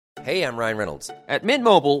Hey, I'm Ryan Reynolds. At Mint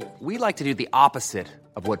Mobile, we like to do the opposite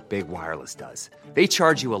of what Big Wireless does. They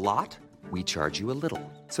charge you a lot, we charge you a little.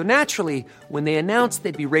 So naturally, when they announced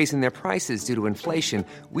they'd be raising their prices due to inflation,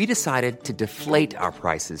 we decided to deflate our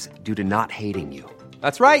prices due to not hating you.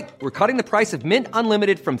 That's right. We're cutting the price of Mint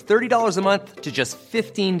Unlimited from $30 a month to just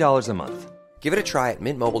 $15 a month. Give it a try at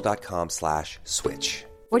mintmobile.com/switch.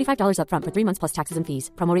 $45 up front for 3 months plus taxes and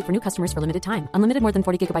fees. Promo rate for new customers for limited time. Unlimited more than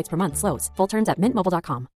 40 gigabytes per month. Slows full terms at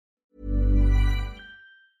mintmobile.com.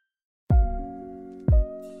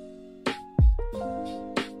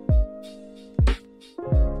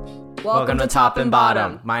 Welcome to Top and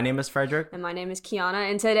Bottom. My name is Frederick. And my name is Kiana,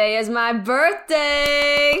 and today is my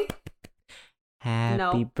birthday!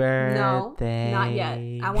 Happy birthday. No, not yet.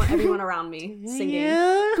 I want everyone around me singing.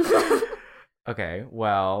 Yeah. Okay,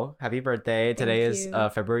 well, happy birthday. Today Thank is you.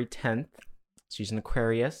 February 10th. She's an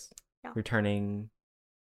Aquarius. Yeah. Returning.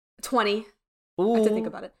 20. Ooh. I have to think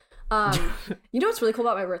about it. You know what's really cool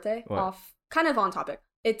about my birthday? What? Kind of on topic.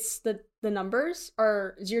 It's the numbers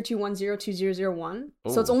are 02102001.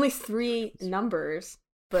 So it's Ooh. only 3 numbers,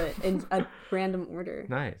 but in a random order.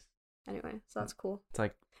 Nice. Anyway, so that's cool. It's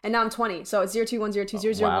like, And now I'm 20, so it's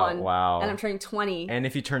 02102001. Wow. And I'm turning 20. And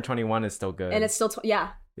if you turn 21, it's still good. And it's still, yeah.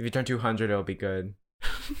 If you turn 200, it'll be good.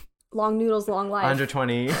 Long noodles, long life.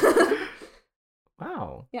 120.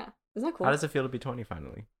 Wow. Yeah. Isn't that cool? How does it feel to be 20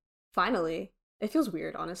 finally? Finally. It feels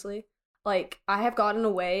weird, honestly. Like, I have gotten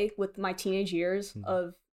away with my teenage years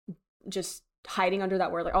of just hiding under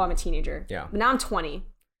that word, like, oh, I'm a teenager. Yeah. But now I'm 20.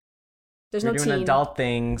 There's You're no doing teen. adult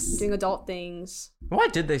things. I'm doing adult things. Why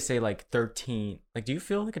did they say like 13? Like, do you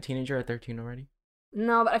feel like a teenager at 13 already?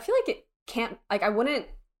 No, but I feel like it can't, like, I wouldn't,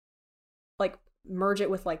 like, merge it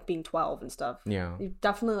with, like, being 12 and stuff. Yeah. You're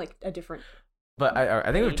definitely, like, a different. But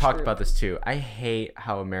I think we've Age talked group. about this too. I hate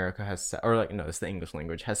how America has set, or like, no, it's the English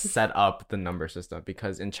language, has set up the number system,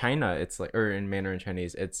 because in China, it's like, or in Mandarin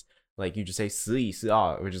Chinese, it's like you just say si, si,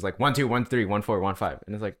 ah, which is like 1, 2, 1, 3, 1, 4, 1, 5.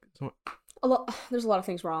 And it's like, There's a lot of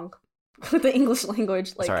things wrong with the English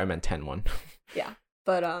language. Like, sorry, I meant 10, 1. yeah.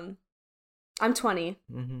 But, I'm 20.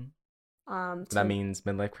 Mm-hmm. So That means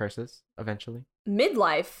midlife crisis eventually.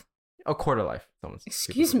 midlife. Oh, quarter life.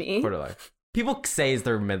 Excuse me? Quarter life. People say it's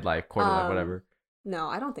their midlife, quarter life, whatever. No,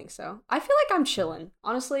 I don't think so. I feel like I'm chilling,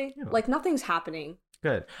 honestly. Yeah. Like, nothing's happening.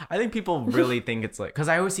 Good. I think people really think it's like, because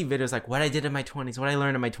I always see videos like what I did in my 20s, what I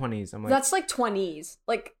learned in my 20s. I'm like, That's like 20s.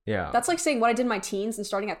 Like, yeah. that's like saying what I did in my teens and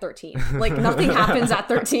starting at 13. Like, nothing happens at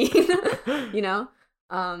 13, you know?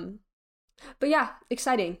 But yeah,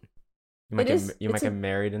 exciting. You might, It get, is- get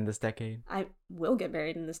married in this decade. I will get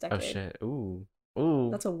married in this decade. Oh shit! Ooh.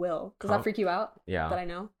 That's a will. Does that freak you out? Yeah. That I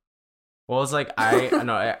know? Well, it's like I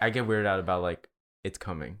know I get weirded out about like it's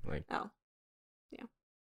coming. Like, Oh. Yeah.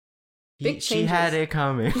 he- Big she had changes. it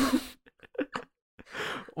coming.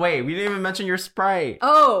 Wait, we didn't even mention your Sprite.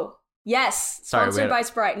 Oh, yes. Sorry, we Sponsored by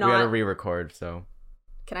Sprite. we had to Not. re-record, so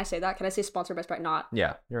Can I say that? Can I say sponsored by Sprite? Not.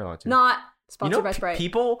 yeah, you're allowed to. Not sponsored you know, by Sprite.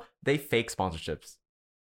 people they fake sponsorships.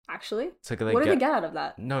 Actually? So What do they get out of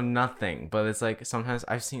that? No, nothing. But it's like sometimes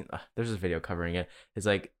I've seen there's this video covering it. It's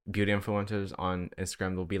like beauty influencers on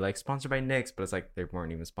Instagram will be like sponsored by NYX, but it's like they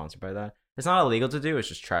weren't even sponsored by that. It's not illegal to do. It's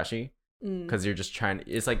just trashy because you're just trying.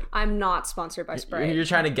 It's like I'm not sponsored by Sprite. you're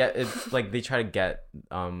trying to get it. Like they try to get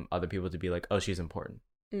other people to be like, oh, she's important,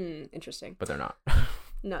 Interesting. but they're not.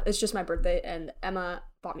 No, it's just my birthday, and Emma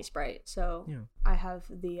bought me Sprite, so Yeah. I have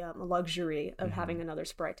the luxury of having another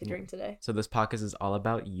Sprite to drink today. So this podcast is all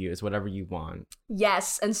about you. It's whatever you want.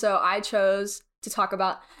 Yes, and so I chose to talk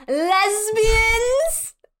about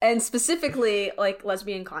lesbians, and specifically like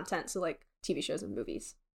lesbian content, so like TV shows and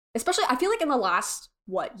movies. Especially, I feel like in the last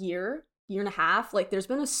year and a half, like there's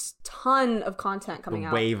been a ton of content coming The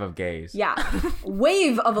out. wave of gays. Yeah,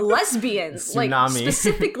 wave of lesbians, like Tsunami.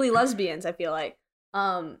 specifically lesbians. I feel like,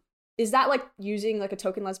 is that like using like a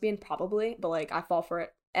token lesbian? Probably, but like I fall for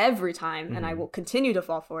it every time, and I will continue to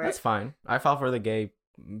fall for That's it. fine. I fall for the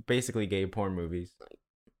basically gay porn movies,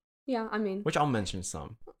 Yeah, I mean, which I'll mention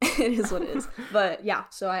some. it is what it is. But yeah,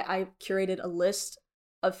 so I curated a list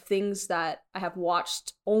of things that I have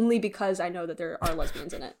watched only because I know that there are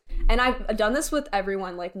lesbians in it. And I've done this with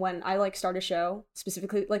everyone. Like when I like start a show,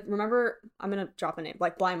 specifically, like remember, I'm gonna drop a name,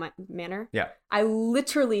 like Blind Manor. Yeah. I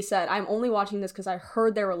literally said I'm only watching this because I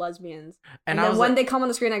heard there were lesbians. And I then was when like- they come on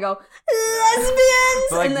the screen, I go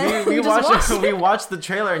lesbians. Like and then we just watched watch we it. watched the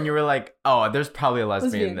trailer and you were like, oh, there's probably a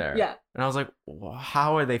lesbian Lesbian, there. yeah. And I was like,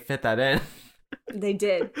 how would they fit that in? They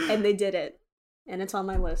did, and they did it, and it's on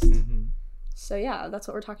my list. Mhm. So yeah, that's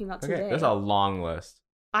what we're talking about Okay, today. there's a long list.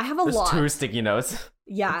 I have a There's lot. 2 sticky notes.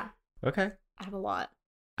 Yeah, Okay. I have a lot.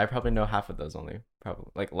 I probably know half of those only.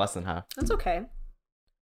 Probably like less than half. That's okay.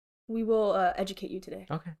 we will educate you today.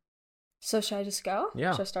 Okay. So should I just go?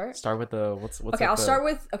 Yeah. Should I start? Start with the what's Okay, I'll start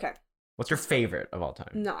with okay. What's your favorite of all time?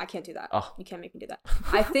 No, I can't do that. Oh. You can't make me do that.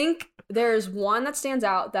 I think there's one that stands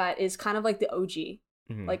out that is kind of like the OG.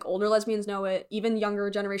 Mhm. Like older lesbians know it, even younger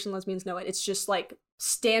generation lesbians know it. It's just like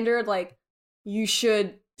standard, like you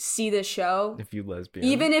should see this show. If you lesbian.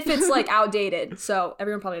 Even if it's like outdated. So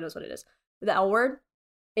everyone probably knows what it is. The L Word.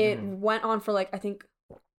 It went on for like, I think,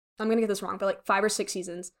 I'm gonna get this wrong, but like 5 or 6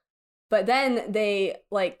 seasons. But then they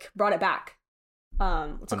like brought it back.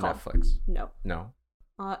 What's it on called? Netflix. No. No.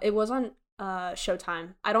 It was on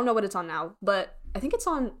Showtime. I don't know what it's on now, but I think it's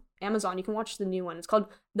on Amazon. You can watch the new one. It's called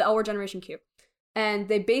The L Word Generation Q. And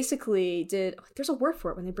they basically did, there's a word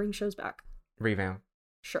for it when they bring shows back. Revamp.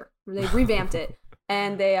 Sure. They revamped it.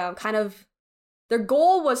 And they kind of, their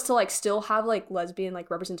goal was to like still have like lesbian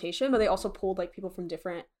like representation, but they also pulled like people from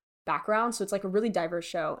different backgrounds. So it's like a really diverse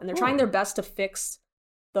show. And they're trying their best to fix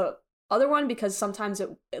the other one because sometimes it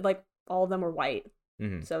like all of them were white.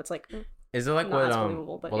 Mm-hmm. So it's like, Is it like not what as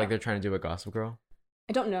believable, but like yeah. they're trying to do with Gossip Girl?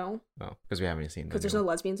 I don't know. Oh, because we haven't seen. Because there's no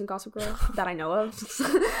lesbians in Gossip Girl that I know of.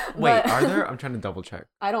 Wait, But- are there? I'm trying to double check.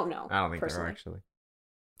 I don't know. I don't think there personally. are actually.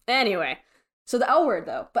 Anyway, so the L Word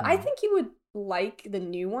though, but I think you would like the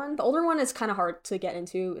new one. The older one is kind of hard to get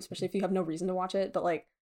into, especially if you have no reason to watch it. But like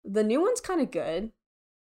the new one's kind of good.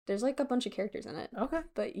 There's like a bunch of characters in it. Okay.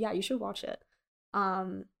 But yeah, you should watch it.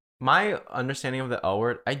 My understanding of the L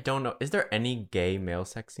Word, I don't know. Is there any gay male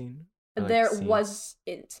sex scene? Or, like, There scene?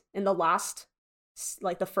 wasn't in the last,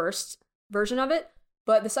 like the first version of it,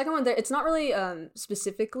 but the second one, there it's not really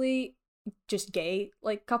specifically just gay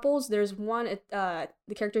like couples. There's one, the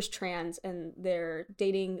character's trans and they're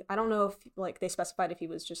dating. I don't know if like they specified if he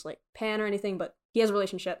was just like pan or anything, but he has a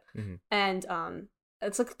relationship, and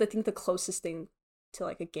it's like I think the closest thing to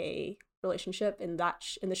like a gay relationship in that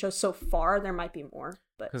in the show so far. There might be more,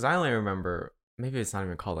 but Because I only remember, maybe it's not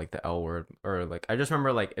even called like the L Word, or like I just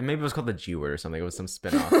remember like maybe it was called the G Word or something. It was some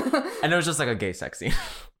spin-off. And it was just like a gay sex scene.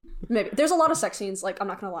 maybe there's a lot of sex scenes. Like I'm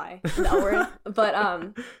not gonna lie, in the L Word,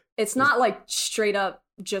 but it's not like straight up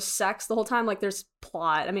just sex the whole time. Like there's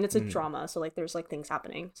plot. I mean, it's a drama, so like there's like things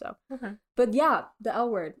happening. So, but yeah, the L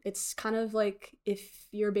Word. It's kind of like if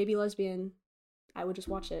you're a baby lesbian, I would just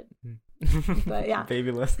watch it. But yeah,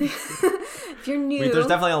 Baby lesbian. if you're new, There's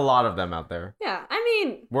definitely a lot of them out there. yeah. I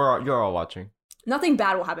mean, You're all watching. nothing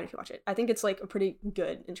bad will happen if you watch it. I think it's like a pretty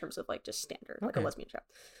good in terms of like just standard, like a Okay. lesbian show.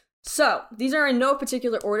 So these are in no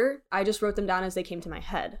particular order. I just wrote them down as they came to my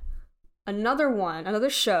head. Another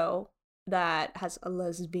show that has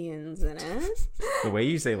lesbians in it. The way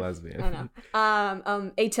you say lesbian. I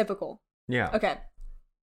know. Atypical. Yeah. Okay.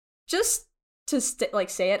 Just to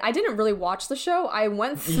say it, I didn't really watch the show. I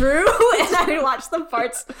went through and I watched the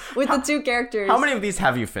parts with the two characters. How many of these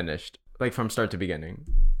have you finished? Like from start to beginning?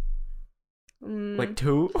 Like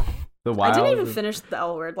 2? The Wild? I didn't even finish the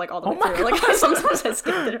L Word like all the way my through. Like sometimes I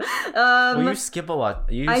skip through. Well, you skip a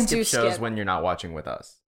lot. You I skip do shows skip. when you're not watching with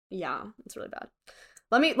us. Yeah, it's really bad.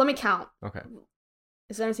 Let me count. Okay.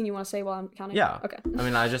 Is there anything you want to say while I'm counting? Yeah. Okay. I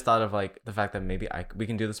mean, I just thought of like the fact that maybe we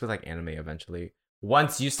can do this with like anime eventually.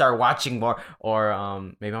 Once you start watching more,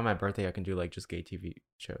 or maybe on my birthday I can do like just gay TV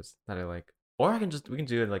shows that I like, or we can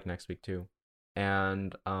do it like next week too.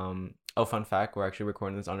 And fun fact, we're actually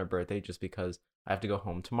recording this on our birthday just because I have to go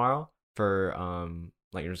home tomorrow for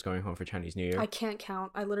like you're just going home for Chinese New Year. I can't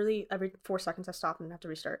count. I literally every 4 seconds I stop and have to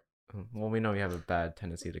restart. Well, we know you have a bad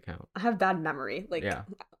tendency to count. I have bad memory. Like Yeah.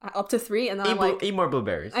 up to 3 and then I'm like Eat more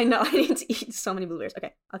blueberries. I know I need to eat so many blueberries.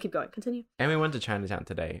 Okay, I'll keep going. Continue. And we went to Chinatown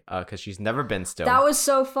today because she's never been still. That was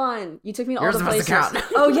so fun. You took me to You're all the supposed places. to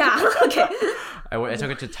count. Oh yeah. Okay. I took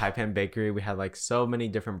her to Taipan Bakery. We had like so many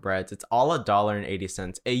different breads. It's all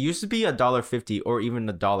 $1.80. It used to be $1.50 or even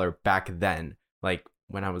 $1 back then, like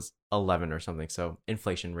when I was 11 or something. So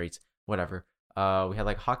inflation rates, whatever. We had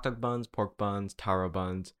like hot dog buns, pork buns, taro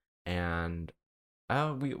buns, and I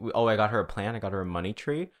got her a plant. I got her a money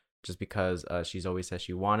tree just because she's always said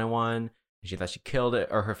she wanted one. And she thought she killed it,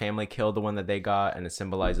 or her family killed the one that they got, and it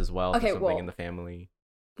symbolizes wealth Okay, or something well, in the family.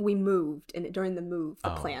 We moved and during the move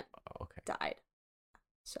the Oh, plant okay. died.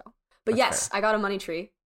 So, but That's yes, fair. I got a money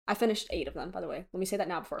tree. I finished 8 of them, by the way. Let me say that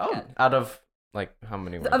now before I Oh, forget. out of like how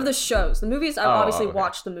many? Were Of there? the shows, the movies, I've Oh, obviously okay.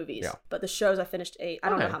 watched the movies, Yeah. but the shows I finished 8. I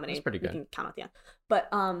don't know Okay, how many. that's pretty We good. can count at the end. But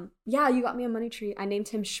yeah, you got me a money tree. I named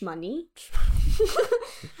him Shmoney,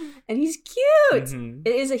 and he's cute. Mhm.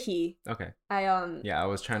 It is a he. Okay. I Yeah, I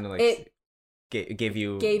was trying to like It give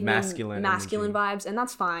you gave masculine me masculine energy. vibes, and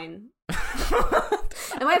that's fine.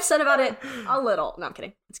 Am I upset about it? A little. No, I'm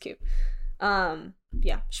kidding. It's cute.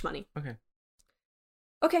 Yeah, Shmoney. Okay.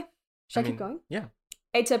 Okay. Should I, mean, keep going? Yeah.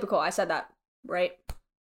 Atypical. I said that, right?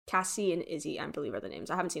 Cassie and Izzy, I believe, are the names.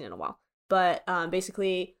 I haven't seen it in a while. But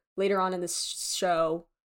basically, later on in this show,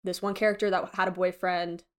 this one character that had a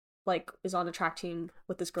boyfriend, like, is on the track team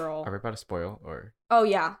with this girl. Are we about to spoil or? Oh,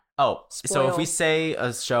 yeah. Oh, so if we say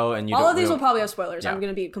a show and you all don't, of these will probably have spoilers. Yeah. I'm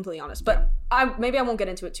gonna be completely honest, but maybe I won't get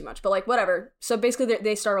into it too much. But like whatever. So basically,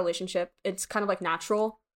 they start a relationship. It's kind of like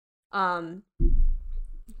natural. But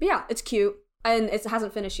yeah, it's cute, and it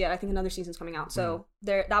hasn't finished yet. I think another season's coming out. So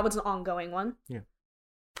that was an ongoing one. Yeah.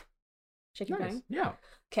 Should I keep going? Yeah.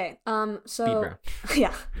 Okay. Speed So round.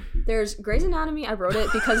 yeah, there's Grey's Anatomy. I wrote it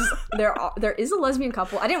because there is a lesbian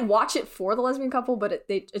couple. I didn't watch it for the lesbian couple, but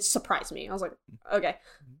it surprised me. I was like, okay.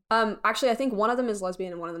 Actually, I think one of them is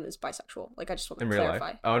lesbian and one of them is bisexual. Like, I just want to In real clarify.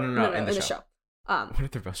 life? Oh, no, in the show. What What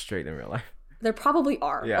if they're both straight in real life? There probably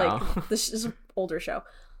are. Yeah. Like, this is an older show.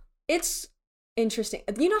 It's interesting.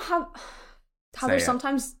 You know how Say there's it.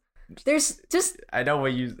 sometimes there's just I know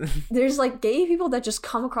what you. there's like gay people that just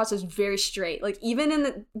come across as very straight. Like,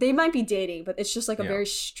 even they might be dating, but it's just like a Yeah. very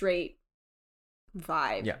straight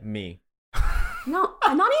vibe. Yeah, me. No,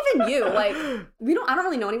 not even you. Like, I don't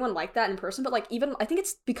really know anyone like that in person, but like, even I think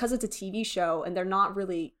it's because it's a TV show and they're not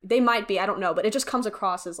really, they might be, I don't know, but it just comes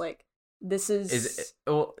across as like, this is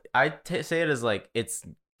Well, say it as like it's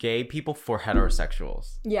gay people for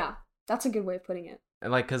heterosexuals. yeah, that's a good way of putting it.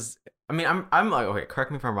 And like, cause I mean, I'm like, okay, correct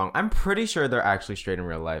me if I'm wrong. I'm pretty sure they're actually straight in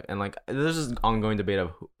real life, and like, there's this ongoing debate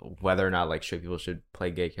of whether or not like straight people should play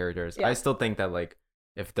gay characters. Yeah. I still think that like,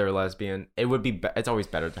 if they're lesbian, it would be. It's always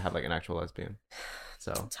better to have like an actual lesbian.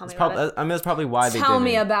 So Tell me it's about I mean, that's probably why they Tell did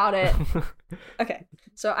me it. about it. Okay,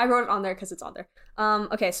 so I wrote it on there because it's on there.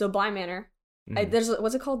 Okay, so Bly Manor. There's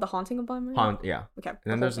what's it called? The Haunting of Bly Manor. Yeah. Okay. And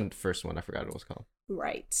then there's the first one. I forgot what it was called.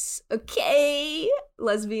 Right. Okay.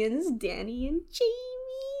 Lesbians, Danny and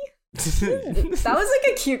Jamie. That was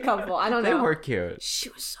like a cute couple. I don't know. They were cute, She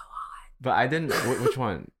was so hot. but I didn't. Which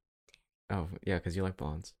one? Oh yeah, because you like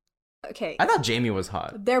blondes. Okay. I thought Jamie was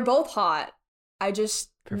hot. They're both hot. I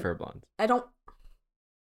just Prefer blondes. I don't.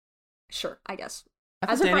 Sure, I guess. I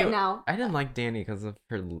thought As of Danny- right now, I didn't like Danny because of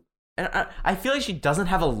her. And I feel like she doesn't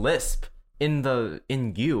have a lisp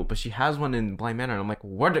in You, but she has one in Bly Manor. And I'm like,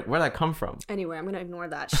 where'd that come from? anyway, I'm gonna ignore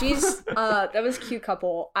that. She's that was a cute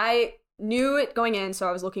couple. I knew it going in, so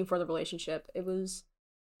I was looking for the relationship. It was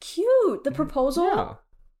cute. The proposal. Yeah.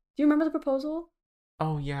 Do you remember the proposal?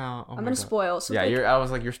 Oh yeah. Oh I'm my gonna God. spoil. So Yeah, like, I was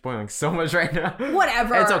like, you're spoiling so much right now.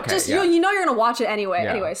 whatever. It's okay. Just yeah. you know you're gonna watch it anyway.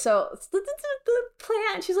 Yeah. Anyway, so the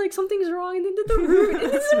plant. She's like, something's wrong, and then the root,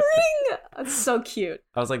 and it's a ring. It's so cute.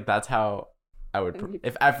 I was like, that's how I would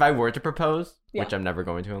if I were to propose, Yeah. which I'm never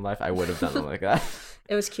going to in life, I would have done it like that.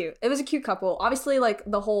 It was cute. It was a cute couple. Obviously, like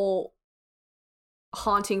the whole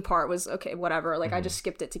haunting part was okay. Whatever. Like I just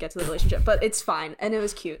skipped it to get to the relationship, but it's fine, and it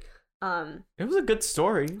was cute. It was a good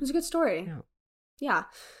story. It was a good story. Yeah. Yeah.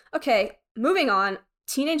 Okay, moving on.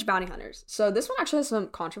 Teenage Bounty Hunters. So this one actually has some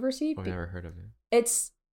controversy. I've never heard of it.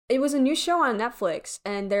 It was a new show on Netflix,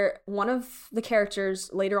 and one of the characters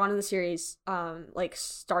later on in the series like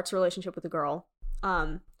starts a relationship with a girl.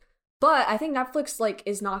 But I think Netflix like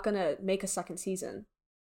is not gonna make a second season.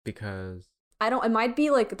 Because It might be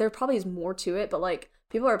like there probably is more to it, but like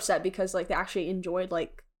people are upset because like they actually enjoyed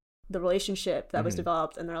like the relationship that was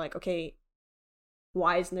developed, and they're like, okay,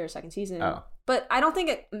 why isn't there a second season? Oh. But I don't think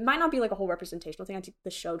it might not be like a whole representational thing. I think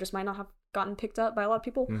the show just might not have gotten picked up by a lot of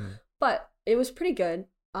people. But it was pretty good.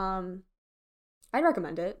 I'd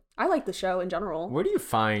recommend it. I like the show in general. Where do you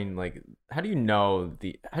find like how do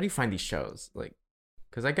you find these shows? Like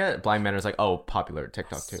because I get Blind Manor is like, oh, popular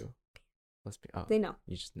TikTok too. Let's be They know.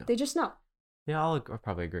 You just know. They just know. Yeah, I'll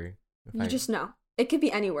probably agree. You just know. It could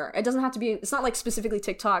be anywhere. It doesn't have to be. It's not like specifically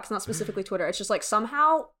TikTok. It's not specifically Twitter. It's just like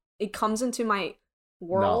somehow it comes into my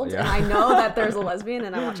world, yeah. and I know that there's a lesbian,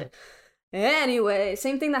 and I watch it. Anyway,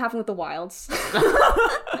 same thing that happened with The Wilds.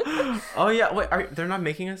 Oh yeah, wait, they're not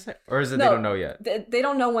making a set, or is it No, they don't know yet? They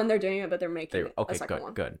don't know when they're doing it, but they're making Okay, a second good,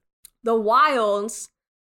 one. good. The Wilds.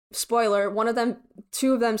 Spoiler: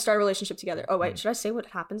 two of them start a relationship together. Oh wait, should I say what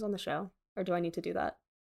happens on the show, or do I need to do that?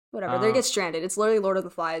 Whatever. They get stranded. It's literally Lord of the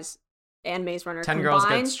Flies and Maze Runner. 10 girls get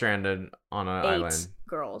combined. stranded on an 8 island.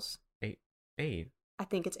 girls. Eight. I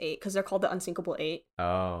think it's 8 because they're called the Unsinkable 8,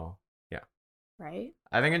 Oh, yeah. right?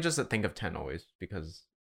 I think I just think of 10 always because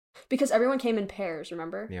Because everyone came in pairs,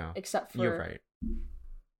 remember? yeah, Except for you're right.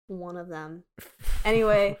 one of them.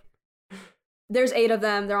 Anyway, there's 8 of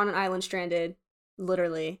them. They're on an island stranded,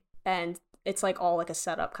 literally, and it's like all like a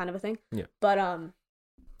setup kind of a thing. Yeah. But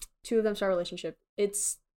 2 of them start a relationship.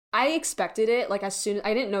 I expected it. Like as soon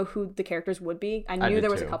I didn't know who the characters would be. I knew did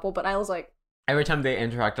there was a too. couple, but I was like, Every time they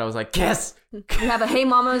interact, I was like, kiss. we have a Hey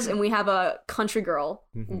Mamas and we have a country girl.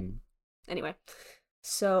 Mhm. Anyway,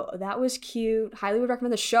 So that was cute. Highly would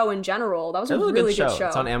recommend the show in general. That was a It was really good show.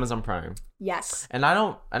 It's on Amazon Prime. Yes. And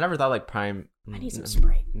I never thought like Prime. I need some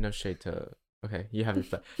Sprite. No shade to. Okay, you have your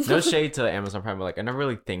stuff. No shade to Amazon Prime, but like I never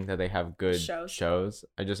really think that they have good shows.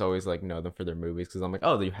 I just always like know them for their movies because I'm like,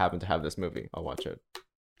 oh, you happen to have this movie, I'll watch it.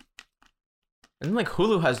 And then like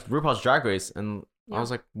Hulu has RuPaul's Drag Race, and I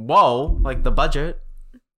was like, whoa, like the budget.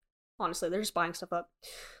 Honestly, they're just buying stuff up.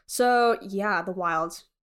 So yeah, The Wilds,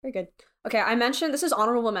 very good. Okay, I mentioned this is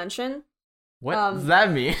honorable mention. What does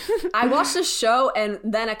that mean? I watched this show and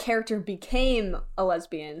then a character became a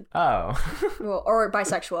lesbian. Oh. Well, or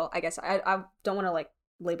bisexual, I guess. I don't want to like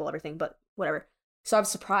label everything, but whatever. So I'm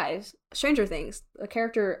surprised. Stranger Things, a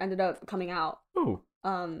character ended up coming out. Ooh.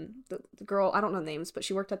 The girl, I don't know names, but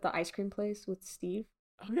she worked at the ice cream place with Steve.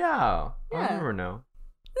 Oh yeah. I remember now.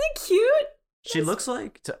 Isn't it cute? She looks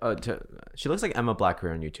like she looks like Emma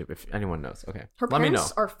Blackberry on YouTube. If anyone knows, okay. Her Let me know.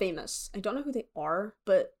 parents are famous. I don't know who they are,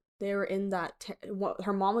 but they were in that.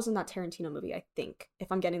 Her mom was in that Tarantino movie, I think.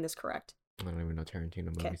 If I'm getting this correct. I don't even know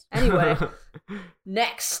Tarantino movies. Anyway,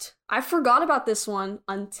 next, I forgot about this one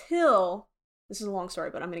until this is a long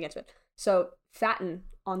story, but I'm gonna get to it. So Fatten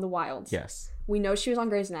on The Wilds. Yes. We know she was on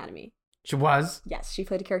Grey's Anatomy. She was. Yes, she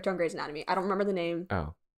played a character on Grey's Anatomy. I don't remember the name.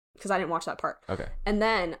 Oh. Because I didn't watch that part. Okay. And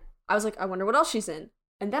then I was like, I wonder what else she's in.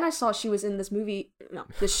 And then I saw she was in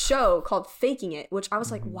this show called Faking It, which I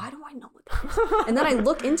was like, why do I know what that is? And then I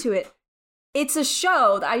look into it. It's a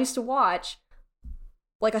show that I used to watch,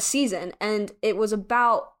 like a season, and it was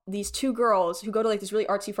about these two girls who go to like this really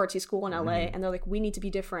artsy-fartsy school in LA, and they're like, we need to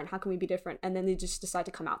be different. How can we be different? And then they just decide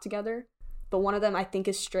to come out together. But one of them, I think,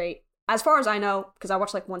 is straight. As far as I know, because I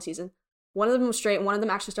watched like one season, one of them was straight, and one of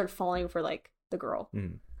them actually started falling for like the girl.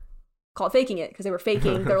 Called Faking It, because they were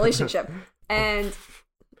faking their relationship. And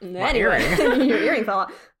anyway, your earring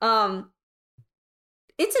fell out.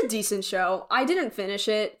 It's a decent show. I didn't finish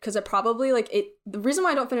it because it probably the reason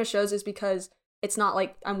why I don't finish shows is because it's not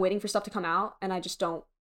like I'm waiting for stuff to come out and I just don't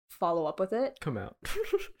follow up with it. Come out.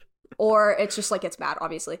 Or it's just like it's bad,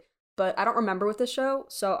 obviously. But I don't remember with this show,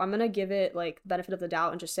 so I'm gonna give it like benefit of the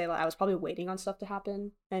doubt and just say like I was probably waiting on stuff to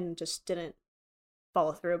happen and just didn't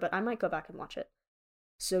follow through. But I might go back and watch it.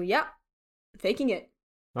 So yeah, Faking It.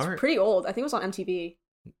 It's pretty old. I think it was on MTV.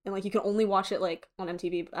 And like you can only watch it like on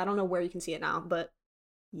MTV. I don't know where you can see it now, but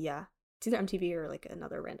yeah. It's either MTV or like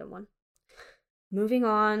another random one. Moving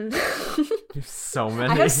on. There's so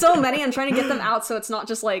many. I have so many. I'm trying to get them out so it's not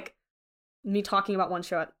just like me talking about one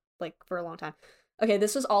show like for a long time. Okay,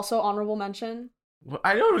 this was also honorable mention.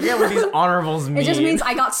 I don't get what these honorables mean. It just means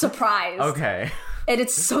I got surprised. Okay. And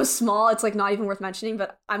it's so small, it's like not even worth mentioning,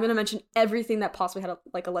 but I'm going to mention everything that possibly had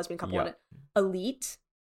a lesbian couple in it. Elite,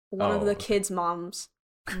 one of the kids' moms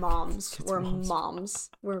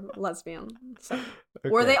were lesbian. So. Okay.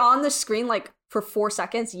 Were they on the screen like for 4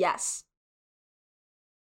 seconds? Yes.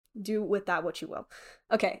 Do with that what you will.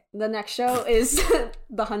 Okay, the next show is The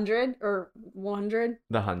 100 or 100.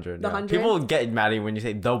 The 100. The 100. People get mad at you when you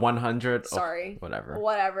say The 100. Sorry. Oh, whatever.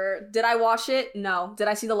 Whatever. Did I watch it? No. Did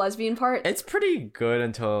I see the lesbian part? It's pretty good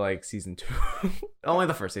until like season 2. Only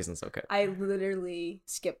the first season's okay. I literally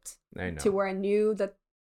skipped to where I knew that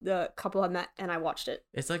the couple had met and I watched it.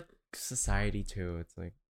 It's like Society too. It's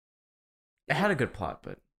like it had a good plot,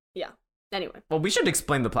 but yeah. Anyway. Well, we should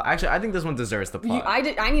explain the plot. Actually, I think this one deserves the plot. I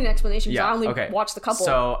need an explanation because I only watched the couple.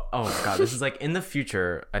 So, oh god, this is like in the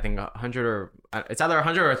future. I think 100 or it's either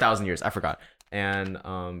 100 or 1,000 years. I forgot.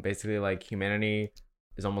 And basically, like humanity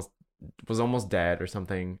was almost dead or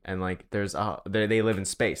something. And like there's they live in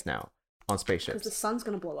space now on spaceships. Because the sun's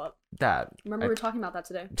gonna blow up. Remember we were talking about that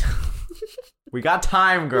today. We got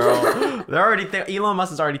time, girl. They're already Elon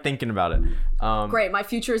Musk is already thinking about it. Great, my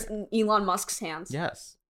future is in Elon Musk's hands.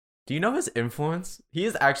 Yes. Do you know his influence? He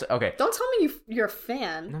is actually okay. Don't tell me you're a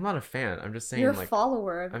fan. I'm not a fan. I'm just saying you're a like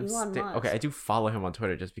follower of Elon Musk. Okay, I do follow him on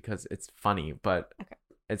Twitter just because it's funny, but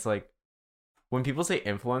it's like when people say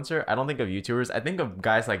influencer, I don't think of YouTubers. I think of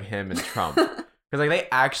guys like him and Trump. Because like they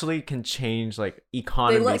actually can change like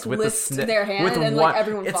economies they, like, with lift their hand and like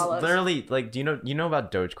everyone follows. It's literally like do you know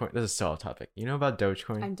about Dogecoin? This is so off topic. You know about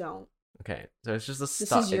Dogecoin? I don't. Okay, so it's just a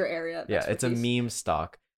stock. This is your area. Yeah, it's a meme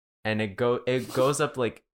stock, and it goes up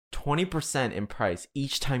like 20% in price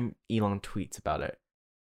each time Elon tweets about it,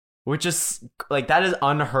 which is like that is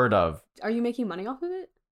unheard of. Are you making money off of it?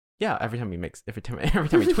 Yeah, every time he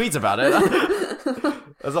tweets about it.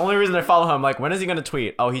 That's the only reason I follow him. Like, when is he gonna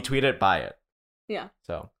tweet? Oh, he tweeted, buy it. Yeah.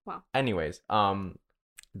 So wow. Anyways, the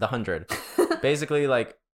 100, basically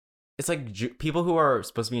like it's like people who are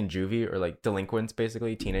supposed to be in juvie or like delinquents,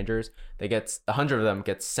 basically teenagers. 100 of them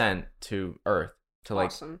get sent to Earth to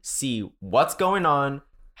like see what's going on.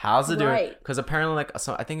 How's it doing? Right. Because apparently, like,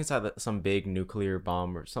 I think it's like some big nuclear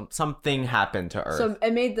bomb or something happened to Earth. So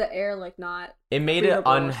it made the air like not. It made it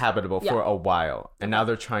breathable. uninhabitable for Yeah. a while, and Okay. now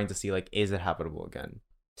they're trying to see like, is it habitable again?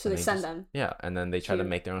 So And they send just- them, Yeah, and then they try to to-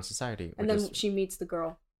 make their own society. and then she meets the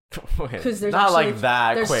girl. because 'cause there's not actually- like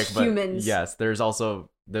that there's quick, humans. but yes, there's also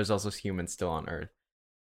humans still on Earth,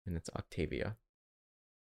 and it's Octavia.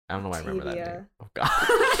 I don't know why I remember that Octavia. name. Oh god.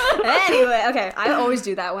 Anyway, okay, I always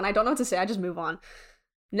do that when I don't know what to say. I just move on.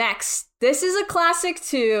 Next, this is a classic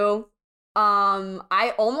too.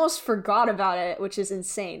 I almost forgot about it, which is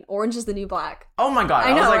insane. Orange is the New Black. Oh my god! I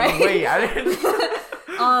know, was like, right? wait, I didn't.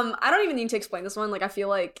 I don't even need to explain this one. Like, I feel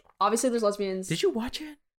like obviously there's lesbians. Did you watch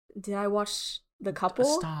it? Did I watch the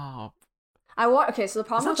couple? Stop. I watch. Okay, so the It's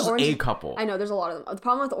problem not with just Orange. a couple. I know there's a lot of them. The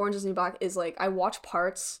problem with Orange is the New Black is like I watch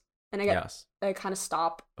parts and Yes. I kind of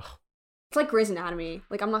stop. Ugh. It's like Grey's Anatomy.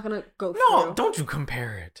 Like I'm not gonna go No, through. don't you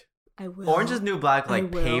compare it. I will. Orange is New Black I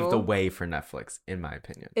like paved the will. way for Netflix, in my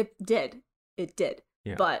opinion. It did. It did.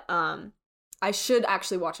 Yeah. But I should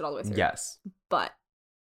actually watch it all the way through. Yes. But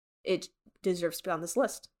it deserves to be on this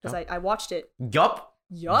list because Yup. I watched it. Yup.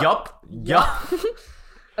 Yup. Yup.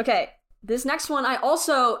 Okay, this next one I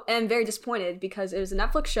also am very disappointed because it was a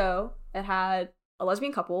Netflix show. It had a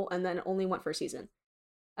lesbian couple and then only went for a season.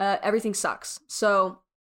 Everything Sucks. So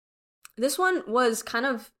this one was kind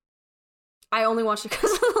of, I only watched it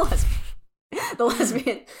because of the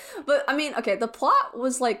lesbian. But I mean, okay, the plot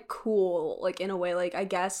was like cool, like in a way, like I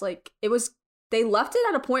guess like it was. They left it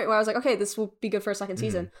at a point where I was like, okay, this will be good for a second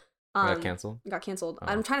season. Got canceled. Got canceled. Oh.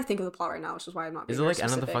 I'm trying to think of the plot right now, which is why I'm not. Is it being like very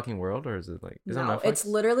End of the specific. Fucking World, or is it like is it No, on Netflix? it's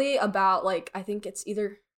literally about like I think it's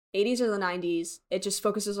either 80s or the 90s. It just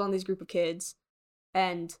focuses on these group of kids,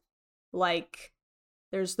 and like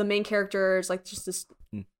there's the main character is like just this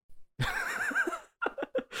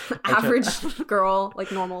average girl,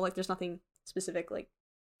 like normal, like there's nothing specific, like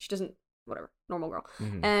she doesn't whatever, normal girl,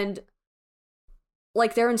 Mhm. and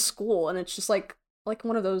like they're in school, and it's just like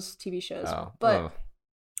one of those TV shows, Oh. but. Oh.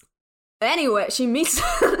 Anyway, she meets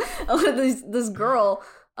this girl.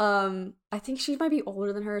 I think she might be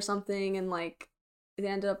older than her or something, and like they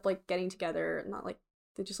ended up like getting together. Not like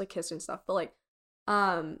they just like kissed and stuff, but like,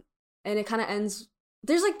 and it kind of ends.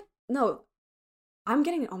 There's like no, I'm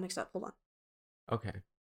getting it all mixed up. Hold on. Okay.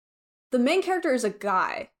 The main character is a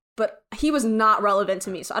guy, but he was not relevant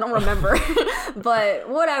to me, so I don't remember. But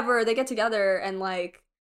whatever, they get together and like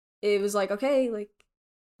it was like okay, like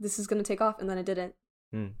this is gonna take off, and then it didn't.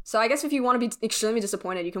 So I guess if you want to be extremely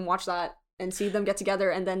disappointed, you can watch that and see them get together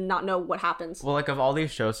and then not know what happens. Well, like of all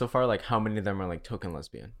these shows so far, like how many of them are like token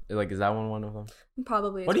lesbian? Like, is that one of them?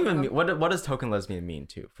 Probably. What do you it's even one of mean? What does token lesbian mean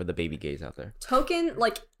too for the baby gays out there? them. Token,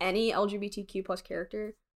 like any LGBTQ plus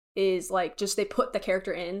character, is like just they put the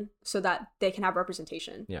character in so that they can have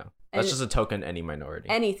representation. Yeah, that's And- just a token any minority.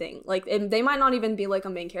 Anything like they might not even be like a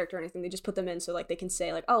main character or anything. They just put them in so like they can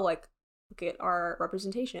say like oh like look at our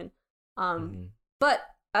representation. Mhm. But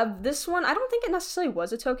this one, I don't think it necessarily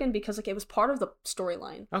was a token because like it was part of the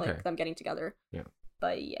storyline, Okay. like them getting together. Yeah.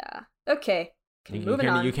 But yeah, okay. You Moving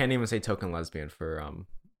can't, on. you can't even say token lesbian for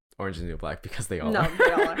Orange is the New Black because they all No, are.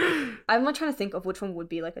 they all are. I'm not trying to think of which one would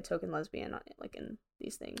be like a token lesbian, like in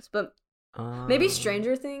these things, but maybe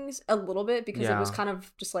Stranger Things a little bit because it was yeah. kind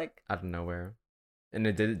of just like out of nowhere. And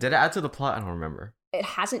it did it add to the plot? I don't remember. it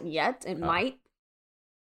hasn't yet. It might,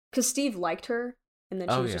 because Steve liked her, and then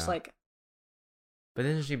she Oh, was just yeah. like But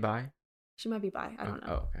didn't she bi? she might be bi. I don't know.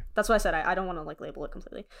 Oh, okay. That's why I said I don't want to like label it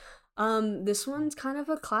completely. This one's kind of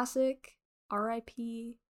a classic.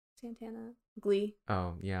 R.I.P. Santana. Glee.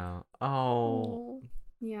 Oh yeah. Oh,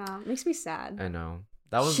 Yeah, makes me sad. I know.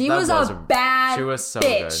 That was she that was a bad She was so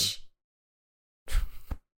bitch.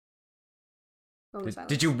 What was good. that?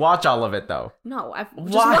 Did you watch all of it though? No, I've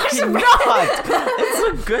just Why watched the not?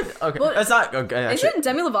 It's a good. Okay, Well, it's not okay. Actually, Isn't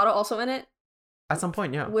Demi Lovato also in it at some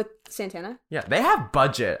point, yeah. with Santana? Yeah, they have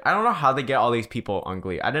budget. I don't know how they get all these people on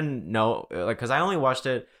Glee. I didn't know, like, because I only watched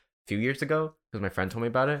it a few years ago because my friend told me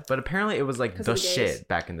about it. But apparently, it was like 'Cause the of the gays? shit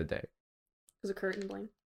back in the day. Was it Kurt and Blaine?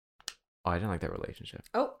 Oh, I didn't like that relationship.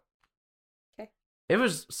 Oh, It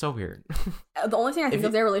was so weird. the only thing I think If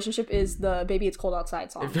of you- their relationship is the "Baby It's Cold Outside"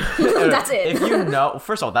 song. If- That's it. If you know,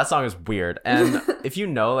 first of all, that song is weird, and if you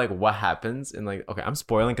know like what happens in like, okay, I'm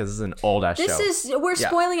spoiling because this is an old ass show. We're Yeah.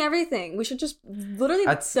 spoiling everything. We should just literally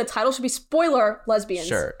That's- the title should be "Spoiler Lesbians."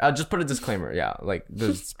 Sure, I'll just put a disclaimer. Yeah, like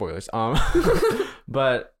there's spoilers.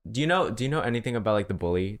 But do you know anything about like the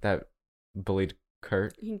bully that bullied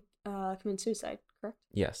Kurt? He committed suicide, correct?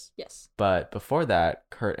 Yes, Yes. but before that,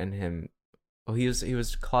 Kurt and him, well, he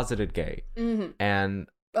was closeted gay, Mm-hmm. and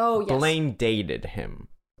Oh yes. Blaine dated him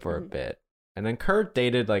for a Mhm. bit, and then Kurt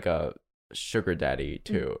dated like a sugar daddy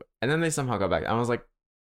too, and then they somehow got back. I was like,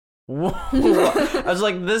 whoa. I was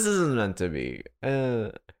like, this isn't meant to be.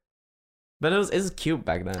 But it was cute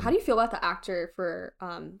back then. How do you feel about the actor for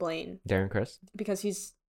Blaine? Darren Criss? Because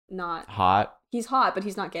he's not Hot. He's hot, but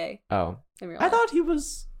he's not gay. Oh, in real I life. thought he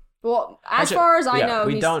was. Well, as far as I know,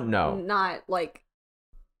 we he's don't know. Not like.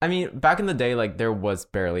 I mean, back in the day, like there was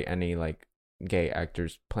barely any like gay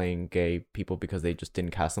actors playing gay people because they just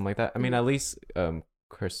didn't cast them like that. I mean, at least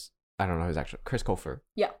Chris. I don't know his actual Chris Colfer.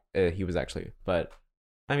 Yeah. He was actually, but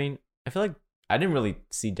I mean, I feel like I didn't really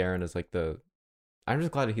see Darren as like the. I'm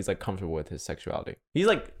just glad that he's like comfortable with his sexuality. He's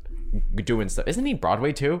like doing stuff. Isn't he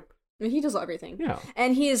Broadway too? I mean, he does everything. Yeah.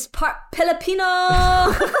 And he is part Filipino.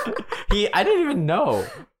 I didn't even know.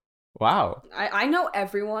 Wow. I know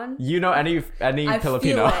everyone. You know any I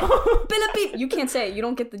Filipino? Filipino. You can't say it. You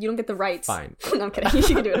don't get the rights. Fine. No, I'm kidding.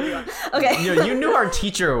 You can do whatever you want. Okay. You knew our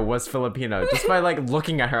teacher was Filipino just by like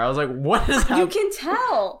looking at her. I was like, what is that? You can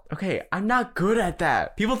tell. Okay, I'm not good at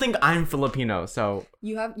that. People think I'm Filipino, so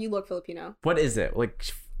You look Filipino. what is it? Like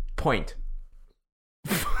point.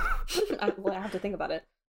 I have to think about it.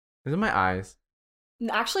 Is it my eyes?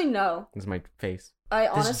 Actually, no. Is it my face? I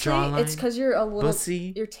This honestly, jawline? it's because you're a little.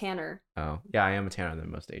 Bussy? You're tanner, Oh, yeah, I am a tanner than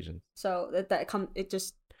most Asians. so it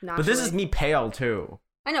just naturally. But this is me pale too.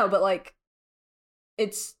 I know, but like,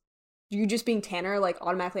 it's you just being tanner. Like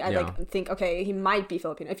automatically, I Yeah. like think, okay, he might be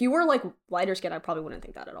Filipino. If you were like lighter skin, I probably wouldn't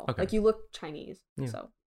think that at all. Okay. Like you look Chinese, Yeah. so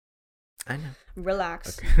I know.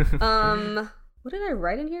 relax. Okay. What did I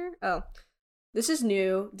write in here? Oh, this is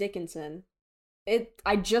new Dickinson.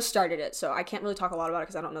 I just started it, so I can't really talk a lot about it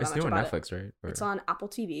because I don't know It's that much new on about it. Netflix, right? Or- It's on Apple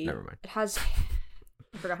TV. Never mind. It has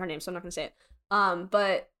I forgot her name, so I'm not gonna say it.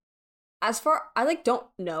 But as far I like don't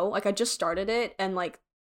know. Like I just started it and like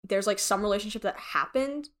there's like some relationship that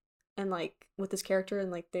happened and like with this character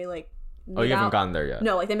and like they like Oh, you haven't gotten there yet.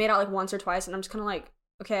 No, like they made out like once or twice and I'm just kinda like,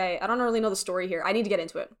 okay, I don't really know the story here. I need to get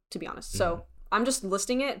into it, to be honest. So I'm just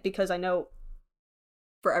listing it because I know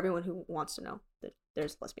for everyone who wants to know that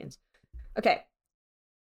there's lesbians. Okay.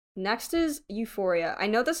 Next is Euphoria. I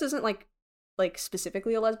know this isn't like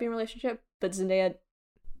specifically a lesbian relationship, but Zendaya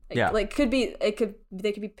they could be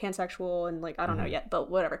pansexual and like I don't know yet,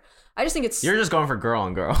 but whatever. I just think it's You're just going for girl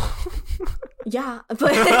on girl. yeah,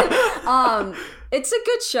 but it's a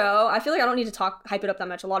good show. I feel like I don't need to hype it up that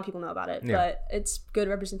much. A lot of people know about it, but it's good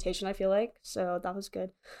representation, I feel like. So that was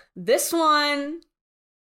good. This one,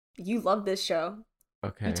 you love this show.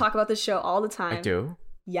 Okay. You talk about this show all the time. I do.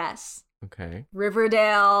 Yes. Okay.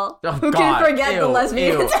 Riverdale. Oh, Who God. can forget the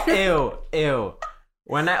lesbians? Ew.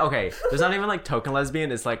 There's not even like token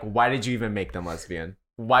lesbian. It's like, why did you even make them lesbian?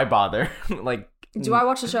 Why bother? Like, do I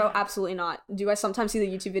watch the show? Absolutely not. Do I sometimes see the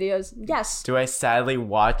YouTube videos? Yes. do I sadly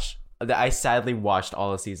watch? I sadly watched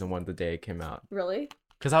all of season 1 the day it came out Really?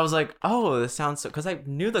 because I was like, oh, this sounds so. Because I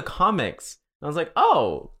knew the comics. I was like,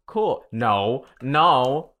 oh, cool. No.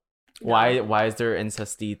 Why is there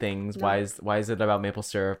incesty things? No. Why is it about maple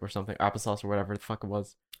syrup or something, applesauce or whatever the fuck it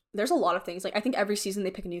was? There's a lot of things. Like I think every season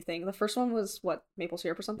they pick a new thing. The first one was what, maple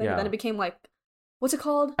syrup or something. Yeah. Then it became like, what's it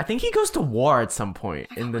called? I think he goes to war at some point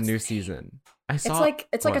I in forgot the what's new the name. season. I saw.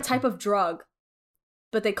 It's like a what? type of drug,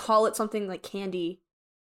 but they call it something like candy.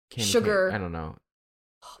 Candy sugar. cane. I don't know.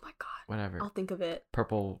 Oh my god. Whatever. I'll think of it.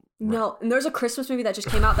 Purple. No, and there's a Christmas movie that just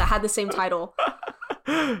came out that had the same title.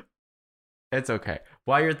 It's okay.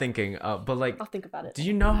 While you're thinking, but like, I'll think about it. do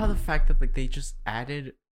you know how the fact that like they just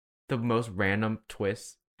added the most random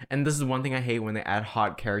twists? And this is one thing I hate when they add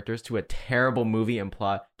hot characters to a terrible movie and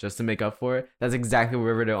plot just to make up for it. That's exactly what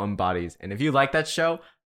Riverdale embodies. And if you like that show,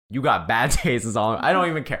 you got bad taste. Is all. I don't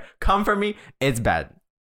even care. Come for me. It's bad.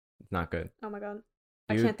 It's not good. Oh my god.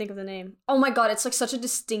 I Dude. can't think of the name. Oh my god, it's like such a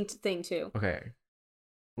distinct thing too. Okay.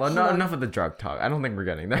 Well, Hold no, on. enough of the drug talk. I don't think we're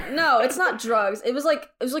getting there. No, it's not drugs. It was like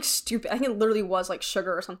stupid. I think it literally was like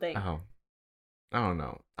sugar or something. Oh. I don't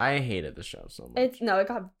know. I hated the show so much. It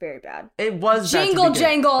got very bad. It was bad to Jingle begin-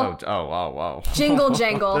 Jangle. Oh, wow. Jingle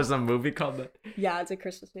Jangle. There's a movie called that. Yeah, it's a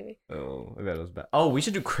Christmas movie. Oh, I bet it was bad. Oh, we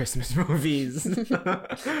should do Christmas movies.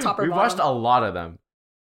 Top or We watched bottom? a lot of them.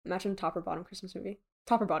 Imagine top or bottom Christmas movie.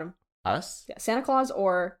 Top or bottom. Us? Yeah, Santa Claus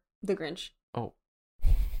or the Grinch. Oh.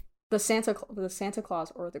 The Santa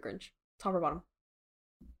Claus or the Grinch. Top or bottom.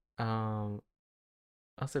 I'll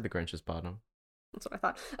say the Grinch is bottom. That's what I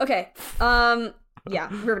thought. Okay. Yeah,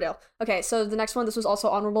 Riverdale. Okay, so the next one, this was also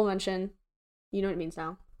honorable mention. You know what it means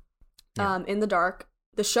now. Yeah. In the Dark.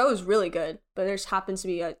 The show is really good, but there happens to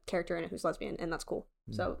be a character in it who's lesbian, and that's cool.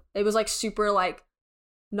 So it was like super like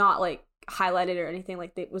not like highlighted or anything.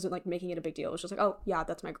 Like they wasn't like making it a big deal. It was just like, oh yeah,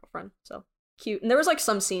 that's my girlfriend. So cute. And there was like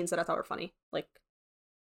some scenes that I thought were funny. Like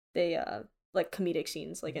they like comedic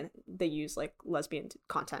scenes, like and they use like lesbian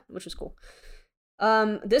content, which is cool.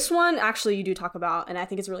 This one actually you do talk about, and I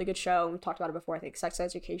think it's a really good show. We talked about it before. I think Sex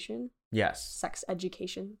Education. Yes. Sex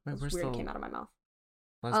Education. Wait, It was weird. It came out of my mouth.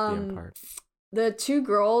 Lesbian part. The two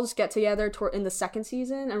girls get together in the second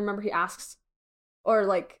season, and remember he asks, or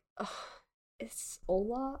like, it's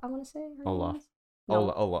Ola. I want to say her Ola. name is?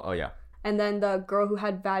 No. Ola. Oh yeah. And then the girl who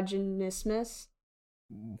had vaginismus.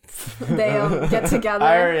 They get together.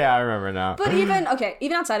 I remember now. But even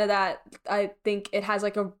outside of that, I think it has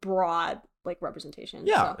like a broad like representation.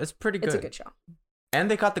 Yeah, so it's pretty good. It's a good show.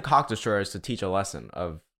 And they got the cock destroyers to teach a lesson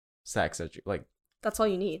of sex. Like that's all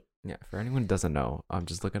you need. Yeah, for anyone who doesn't know,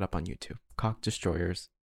 just look it up on YouTube. Cock destroyers,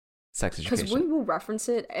 sex education. Because we will reference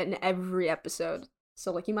it in every episode.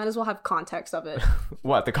 So like you might as well have context of it.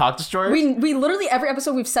 What, the cock destroyers? We literally every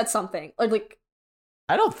episode we've said something. Like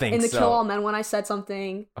I don't think in the so. Kill All Men one I said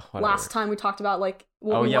something. Last time we taled about like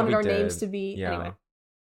what we wanted our names to be. Yeah. Anyway.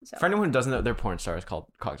 So. For anyone who doesn't know, they're porn stars called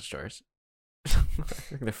cock destroyers.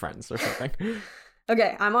 They're friends or something.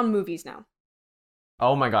 Okay, I'm on movies now.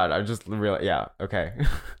 Oh my god, I just realized. Yeah, okay.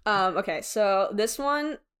 Okay, so this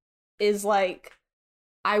one is like,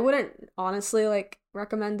 I wouldn't honestly like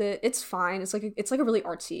recommend it. It's fine. It's like a really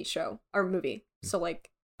artsy show or movie. So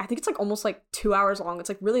like, I think it's like almost like 2 hours long. It's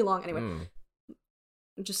like really long. Anyway,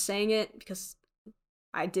 I'm just saying it because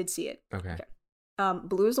I did see it. Okay.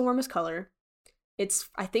 Blue is the warmest color. It's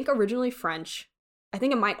I think originally French. I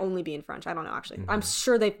think it might only be in French. I don't know actually. I'm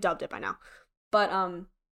sure they've dubbed it by now. But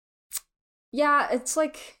yeah, it's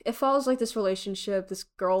like it follows like this relationship, this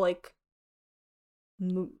girl like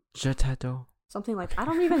Je t'adore. something like I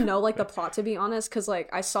don't even know like the plot to be honest, because like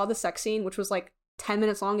I saw the sex scene which was like 10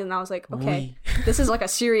 minutes long and I was like, okay, this is like a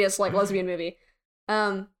serious like lesbian movie.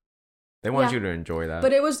 They wanted you to enjoy that.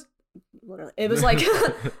 But it was like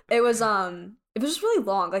it was just really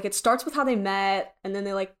long. Like it starts with how they met and then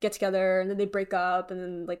they like get together and then they break up and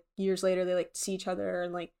then like years later they like see each other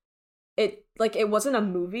and like it wasn't a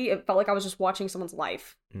movie. It felt like I was just watching someone's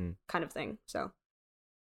life kind of thing. So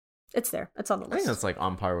it's there. It's on the list. I think that's like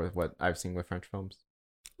on par with what I've seen with French films.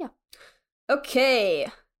 Yeah. Okay.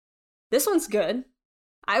 This one's good.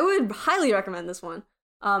 I would highly recommend this one.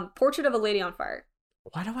 Portrait of a Lady on Fire.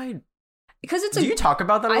 Why do I? Because it's do you talk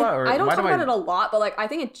about that a lot? Or I don't why talk about it a lot, but like I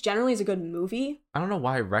think it generally is a good movie. I don't know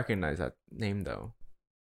why I recognize that name though.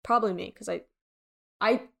 Probably me, because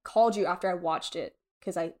I called you after I watched it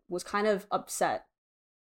because I was kind of upset.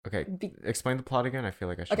 Okay, explain the plot again. I feel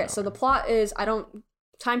like I should. Okay, so the plot is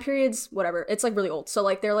time periods, whatever. It's like really old. So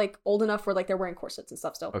like they're like old enough where like they're wearing corsets and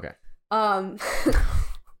stuff still. Okay.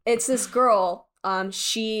 It's this girl.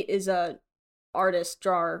 She is a artist,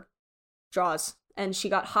 draws, and she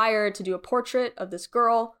got hired to do a portrait of this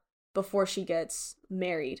girl before she gets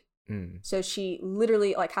married. So she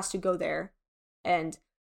literally like has to go there and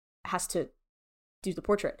has to do the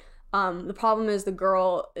portrait. The problem is the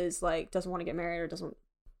girl is like doesn't want to get married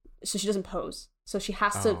so she doesn't pose. So she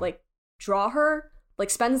has to like draw her, like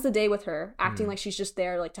spends the day with her, acting like she's just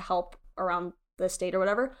there like to help around the estate or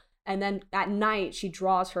whatever. And then at night she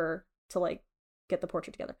draws her to like get the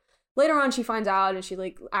portrait together. Later on she finds out and she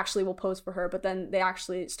like actually will pose for her, but then they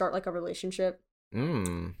actually start like a relationship.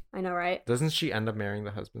 I know, right? Doesn't she end up marrying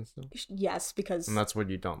the husband still? Yes, because... And that's what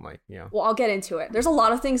you don't like, yeah. Well, I'll get into it. There's a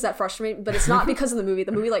lot of things that frustrate me, but it's not because of the movie.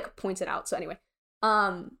 The movie, like, points it out. So anyway.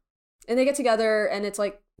 And they get together, and it's,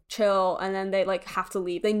 like, chill, and then they, like, have to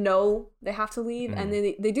leave. They know they have to leave, and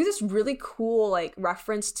they do this really cool, like,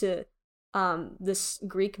 reference to this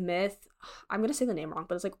Greek myth. I'm going to say the name wrong,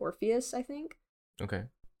 but it's, like, Orpheus, I think. Okay.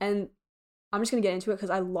 And I'm just going to get into it because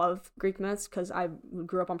I love Greek myths because I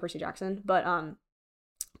grew up on Percy Jackson. But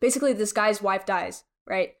basically this guy's wife dies,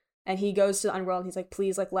 right? And he goes to the underworld and he's like,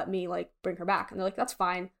 please, like, let me, like, bring her back. And they're like, that's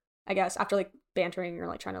fine, I guess, after, like, bantering or,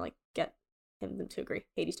 like, trying to, like, get him to agree,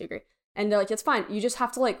 Hades to agree. And they're like, it's fine. You just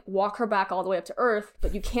have to, like, walk her back all the way up to Earth,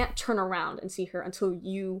 but you can't turn around and see her until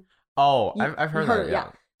you... Oh, I've heard that, yeah.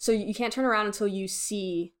 So you can't turn around until you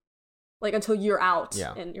see... Like, until you're out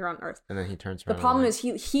and you're on Earth. And then he turns around. The problem is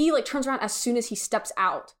he like, turns around as soon as he steps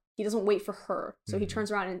out. He doesn't wait for her. So he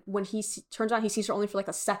turns around, and when he turns around, he sees her only for, like,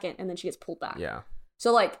 a second, and then she gets pulled back. Yeah.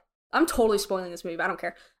 So, like, I'm totally spoiling this movie, but I don't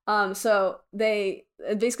care. So they,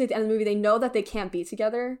 basically at the end of the movie, they know that they can't be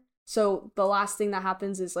together. So the last thing that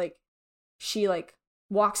happens is, like, she, like,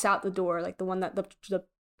 walks out the door, like, the one that, the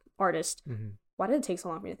artist. Why did it take so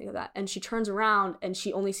long for me to think of that? And she turns around and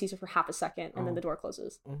she only sees her for half a second and then the door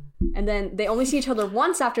closes. And then they only see each other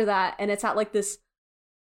once after that, and it's at like this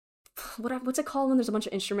what's it called when there's a bunch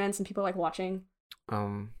of instruments and people are like watching?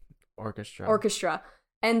 Orchestra.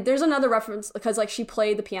 And there's another reference because like she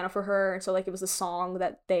played the piano for her, and so like it was a song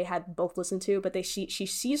that they had both listened to, but she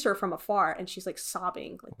sees her from afar and she's like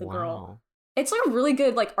sobbing, like the girl. It's like a really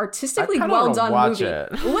good, like artistically well done movie.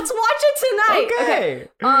 Let's watch it tonight. Okay.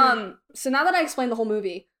 So now that I explained the whole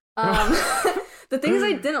movie, the things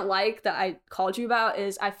I didn't like that I called you about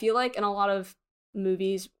is I feel like in a lot of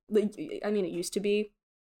movies, I mean it used to be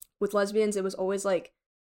with lesbians, it was always like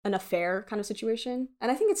an affair kind of situation,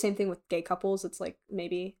 and I think it's the same thing with gay couples. It's like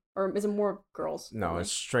maybe, or is it more girls? No,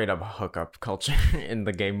 it's straight up hookup culture in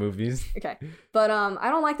the gay movies. Okay, but I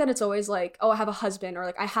don't like that it's always like, oh, I have a husband, or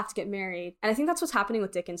like I have to get married, and I think that's what's happening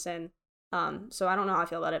with Dickinson. So I don't know how I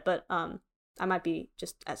feel about it, but I might be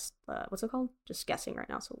just as what's it called? Just guessing right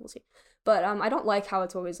now, so we'll see. But I don't like how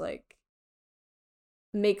it's always like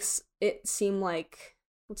makes it seem like,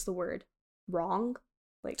 what's the word? Wrong.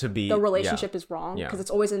 Like to be the relationship is wrong because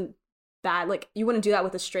it's always in bad. Like you wouldn't do that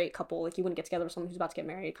with a straight couple. Like you wouldn't get together with someone who's about to get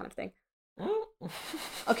married, kind of thing.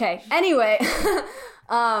 Okay. Anyway,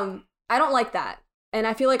 I don't like that, and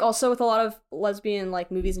I feel like also with a lot of lesbian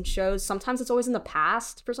like movies and shows, sometimes it's always in the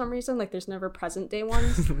past for some reason. Like there's never present day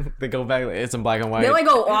ones. They go back. It's in black and white. They like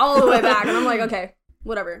go all the way back, and I'm like, okay,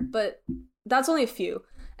 whatever. But that's only a few.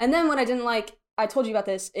 And then what I didn't like, I told you about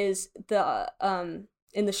this, is the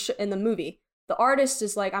in the movie. The artist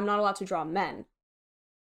is like, I'm not allowed to draw men.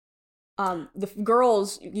 The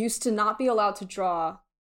girls used to not be allowed to draw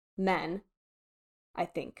men. I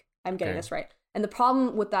think I'm getting this right. And the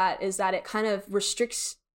problem with that is that it kind of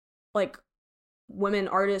restricts like women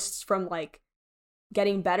artists from like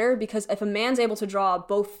getting better, because if a man's able to draw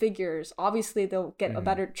both figures, obviously they'll get a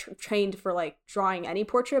better trained for like drawing any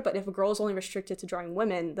portrait. But if a girl is only restricted to drawing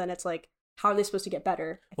women, then it's like, how are they supposed to get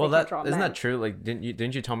better? Well, isn't that true? Like,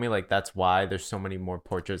 didn't you tell me like that's why there's so many more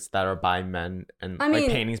portraits that are by men and like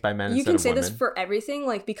paintings by men? You can say this for everything,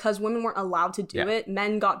 like because women weren't allowed to do it,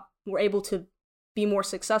 men were able to be more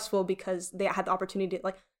successful because they had the opportunity to,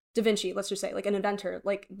 like Da Vinci, let's just say, like an inventor.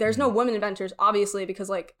 Like there's no women inventors, obviously, because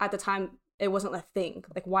like at the time it wasn't a thing.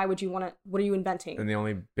 Like why would you want to? What are you inventing? And the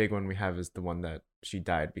only big one we have is the one that she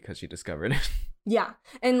died because she discovered it. Yeah.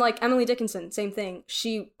 And like Emily Dickinson, same thing.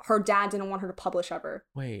 Her dad didn't want her to publish ever.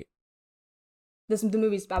 Wait. The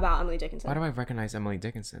movie's about Emily Dickinson. Why do I recognize Emily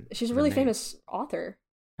Dickinson? She's a really famous author.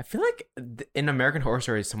 I feel like in American Horror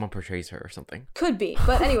Stories, someone portrays her or something. Could be.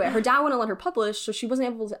 But anyway, her dad wouldn't let her publish, so she wasn't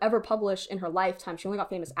able to ever publish in her lifetime. She only got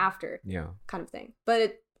famous after. Yeah. Kind of thing.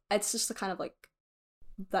 But it's just the kind of like,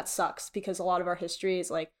 that sucks, because a lot of our history is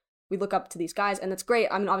like, we look up to these guys, and it's great.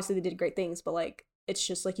 I mean, obviously they did great things, but like, it's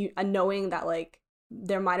just like knowing that like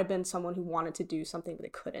there might have been someone who wanted to do something but they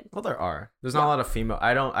couldn't. Well, there are. There's not a lot of female.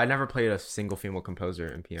 I never played a single female composer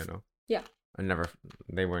in piano. Yeah.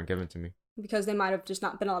 They weren't given to me. Because they might have just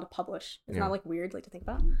not been allowed to publish. It's not like weird like to think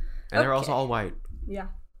about. And they're also all white. Yeah.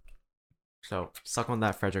 So suck on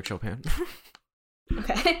that, Frederick Chopin.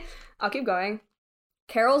 Okay. I'll keep going.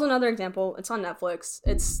 Carol's another example. It's on Netflix.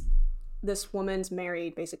 It's this woman's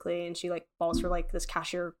married basically, and she like falls for like this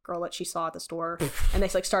cashier girl that she saw at the store, and they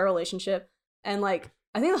like start a relationship, and like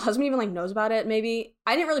I think the husband even like knows about it. Maybe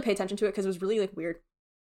I didn't really pay attention to it because it was really like weird,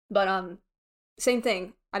 but same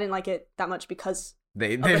thing. I didn't like it that much because of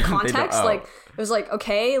the context. Like it was like,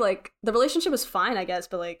 okay, like the relationship was fine, I guess,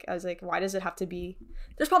 but like I was like, why does it have to be?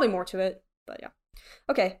 There's probably more to it, but yeah.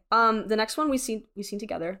 Okay. The next one we've seen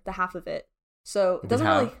together, the half of it. So it doesn't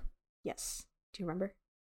really. Yes. Do you remember?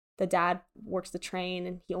 The dad works the train,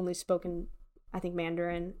 and he only spoke in, I think,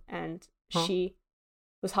 Mandarin, and she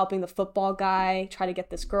was helping the football guy try to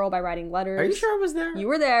get this girl by writing letters. Are you sure I was there? You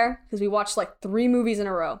were there, because we watched like 3 movies in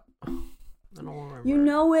a row. I don't remember. You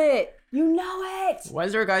know it. Why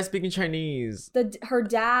is there a guy speaking Chinese? Her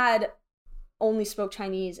dad only spoke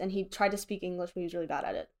Chinese, and he tried to speak English, but he was really bad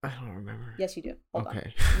at it. I don't remember. Yes, you do. Hold on.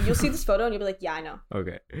 Okay. You'll see this photo, and you'll be like, yeah, I know.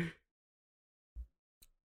 Okay. Do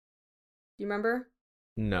you remember?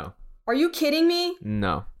 No. Are you kidding me?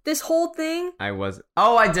 No. This whole thing? I was.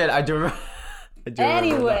 Oh, I did. I do remember.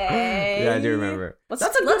 Anyway. Yeah, I do remember. That's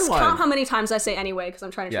a good one. Let's count how many times I say anyway, because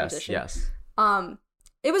I'm trying to transition. Yes.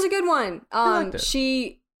 It was a good one. I liked it.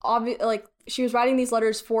 She was writing these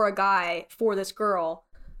letters for a guy, for this girl,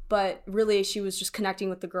 but really she was just connecting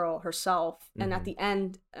with the girl herself. And at the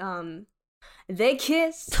end, they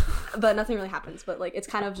kiss, but nothing really happens. But like, it's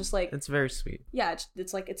kind of just like, it's very sweet. Yeah,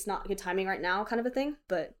 it's like, it's not good timing right now, kind of a thing,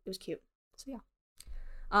 but it was cute. So yeah.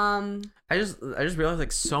 I just realized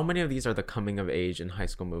like so many of these are the coming of age in high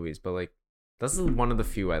school movies, but like this is one of the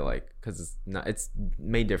few I like because it's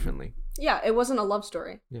made differently. Yeah, it wasn't a love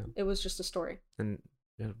story. Yeah, it was just a story. And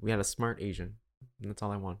we had a smart Asian, and that's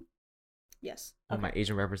all I want. Yes. On my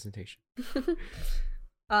Asian representation.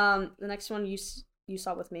 The next one you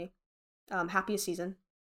saw with me. Happiest Season.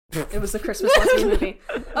 It was the Christmas lesbian movie.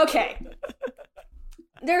 Okay.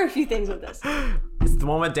 There are a few things with this. It's the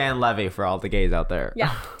one with Dan Levy for all the gays out there.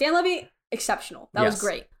 Yeah. Dan Levy, exceptional. That was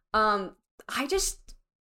great. I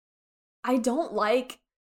don't like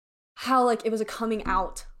how like it was a coming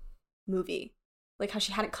out movie. Like how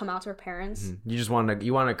she hadn't come out to her parents. Mm-hmm.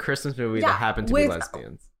 You want a Christmas movie that happened to be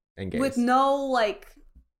lesbians and gays. With no like,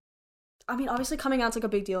 I mean, obviously coming out's like a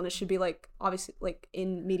big deal and it should be like obviously like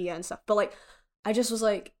in media and stuff. But like, I just was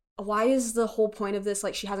like, why is the whole point of this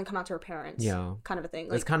like she hasn't come out to her parents? Yeah, kind of a thing.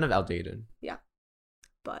 Like, it's kind of outdated. Yeah,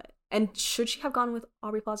 and should she have gone with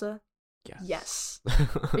Aubrey Plaza? Yes.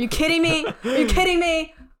 Are you kidding me? Are you kidding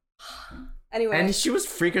me? Anyway, and she was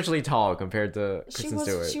freakishly tall compared to Kristen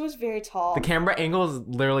Stewart. She was very tall. The camera angle is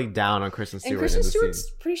literally down on Kristen Stewart. And Kristen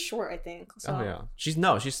Stewart's pretty short, I think. So. Oh yeah,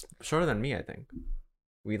 she's shorter than me, I think.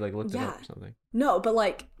 We like looked it up or something. No, but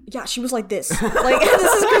like, yeah, she was like this. Like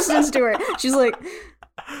this is Kristen Stewart. She's like,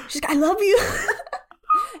 I love you.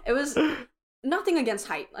 It was nothing against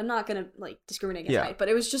height. I'm not gonna like discriminate against height, but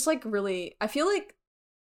it was just like really. I feel like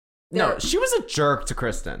no, she was a jerk to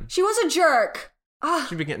Kristen. She was a jerk.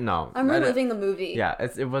 She began no. I'm reliving the movie. Yeah,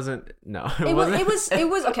 it wasn't. No, it was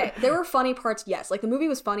okay. There were funny parts. Yes, like the movie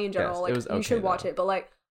was funny in general. Yes, like it was okay, you should watch it, but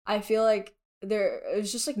like I feel like it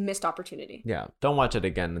was just like missed opportunity. Yeah, don't watch it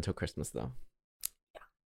again until Christmas though.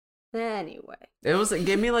 Yeah. Anyway, it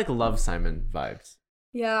gave me like Love Simon vibes.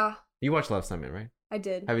 Yeah. You watched Love Simon, right? I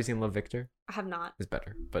did. Have you seen Love Victor? I have not. It's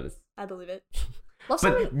better, but it's. I believe it. Love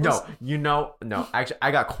Simon. No. Actually,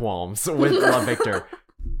 I got qualms with Love Victor.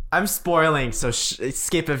 I'm spoiling, so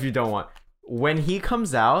skip if you don't want. When he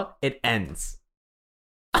comes out, it ends.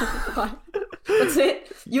 That's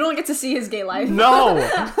it? You don't get to see his gay life? No!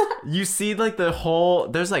 You see like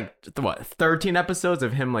there's like, 13 episodes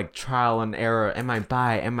of him like trial and error. Am I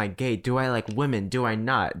bi? Am I gay? Do I like women? Do I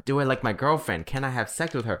not? Do I like my girlfriend? Can I have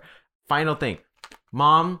sex with her? Final thing.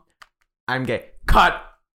 Mom, I'm gay. Cut!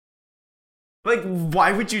 Like,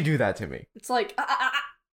 why would you do that to me? It's like,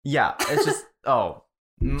 Yeah, it's just, oh.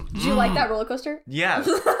 Did you like that roller coaster? Yes.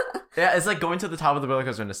 Yeah, it's like going to the top of the roller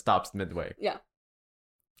coaster and it stops midway. Yeah.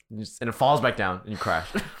 And it falls back down and you crash.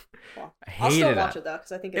 Well, I hated I'll still that. watch it though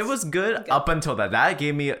because I think it was good up until that. That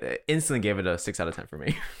gave me instantly gave it a 6 out of 10 for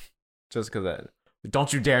me. Just because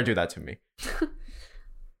don't you dare do that to me.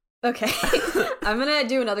 Okay. I'm gonna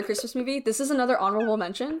do another Christmas movie. This is another honorable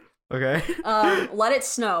mention. Okay. Let It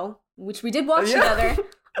Snow, which we did watch together.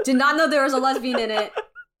 Did not know there was a lesbian in it.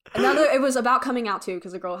 It was about coming out too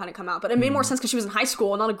because the girl hadn't come out, but it made more sense because she was in high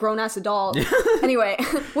school, not a grown ass adult. Anyway,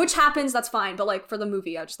 which happens, that's fine. But like for the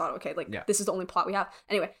movie, I just thought, okay, like this is the only plot we have.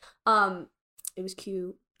 Anyway, it was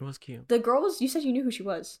cute. It was cute. The girl you said you knew who she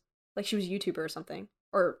was, like she was a YouTuber or something,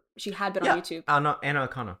 or she had been on YouTube. Anna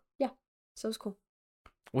Akana. Yeah, so it was cool.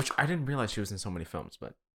 Which I didn't realize she was in so many films,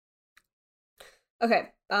 but okay.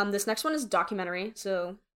 This next one is documentary,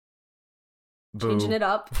 so changing it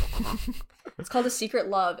up. It's called A Secret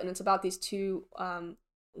Love, and it's about these two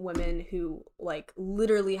women who like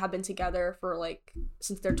literally have been together for like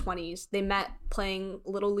since their 20s. They met playing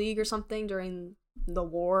Little League or something during the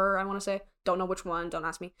war, I want to say. Don't know which one, don't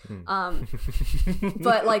ask me.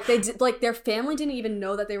 But like they did, like their family didn't even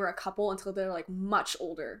know that they were a couple until they're like much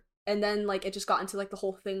older. And then like it just got into like the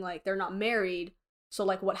whole thing like they're not married, so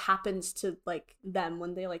like what happens to like them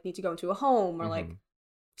when they like need to go into a home or like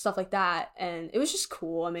stuff like that. And it was just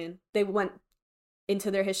cool. I mean, they went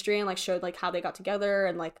into their history and like showed like how they got together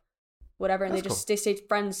and like whatever, and they stayed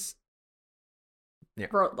friends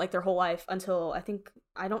for like their whole life until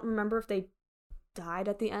I don't remember if they died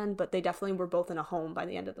at the end, but they definitely were both in a home by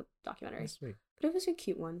the end of the documentary. That's sweet. But it was a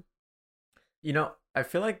cute one. You know, I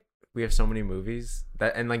feel like we have so many movies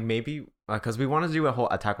that, and like maybe because we want to do a whole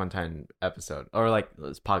Attack on Titan episode or like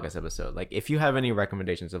this podcast episode. Like, if you have any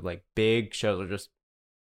recommendations of like big shows or just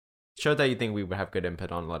shows that you think we would have good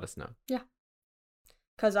input on, let us know. Yeah,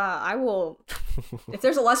 because I will. If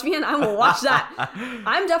there's a lesbian, I will watch that.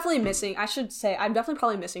 I'm definitely missing. I should say I'm definitely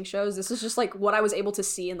probably missing shows. This is just like what I was able to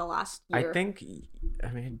see in the last year. I think.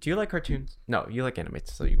 I mean, do you like cartoons? No, you like anime,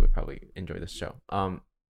 so you would probably enjoy this show.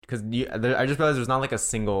 Because I just realized there's not like a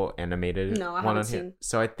single animated one on here.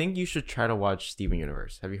 So I think you should try to watch Steven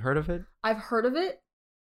Universe. Have you heard of it? I've heard of it,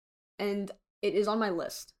 and it is on my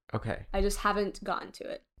list. Okay. I just haven't gotten to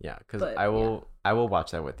it. Yeah, because I will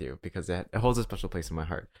watch that with you because it holds a special place in my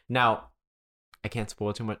heart. Now, I can't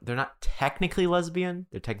spoil too much. They're not technically lesbian.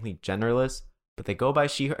 They're technically genderless, but they go by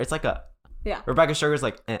she, her. It's like Rebecca Sugar's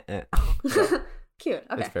like, So, cute.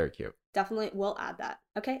 Okay. It's very cute. Definitely will add that.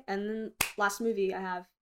 Okay. And then last movie I have,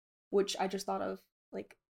 which I just thought of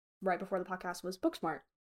like right before the podcast, was Booksmart.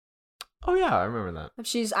 Oh yeah, I remember that.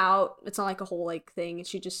 She's out. It's not like a whole like thing. And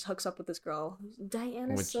she just hooks up with this girl,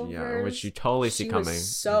 Diana Silvers. Which you totally see She coming.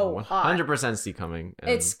 was so hot. 100% see coming. And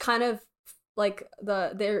It's kind of like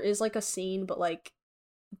there is like a scene, but like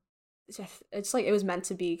it's like it was meant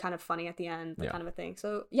to be kind of funny at the end, like, kind of a thing.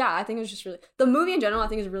 So yeah, I think it was just really the movie in general. I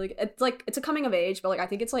think is really good. It's like it's a coming of age, but like I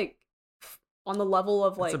think it's like on the level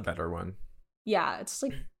of like it's a better one. Yeah, it's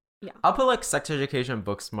like I'll put like Sex Education,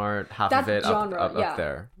 Booksmart, half That of it genre, up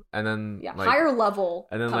there, and then like, higher level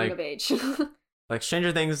and then, coming like, of age. like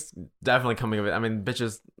Stranger Things, definitely coming of it. I mean,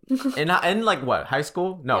 bitches in like what, high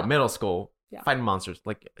school? No, Yeah. middle school, Yeah. fighting monsters.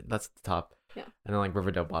 Like that's the top. Yeah. And then like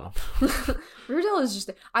Riverdale bottom. Riverdale is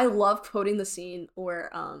just I love quoting the scene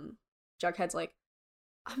where Jughead's like,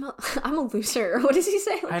 I'm a loser. What does he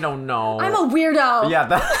say? Like, I don't know. I'm a weirdo. Yeah,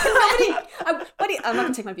 that. I'm not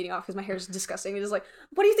gonna take my beanie off because my hair is disgusting. It's just like,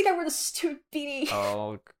 what do you think I wear this stupid beanie?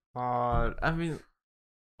 Oh god. I mean,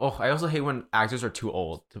 I also hate when actors are too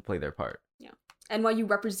old to play their part. Yeah. And while you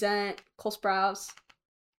represent Cole Sprouse,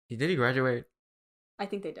 Did he graduate? I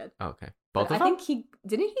think they did. Oh, okay. Both I of them? think he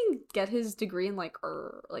get his degree in like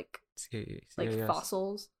CAS.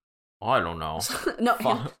 fossils. Oh, I don't know. No,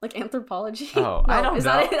 Fo- like anthropology. Oh, No, I don't is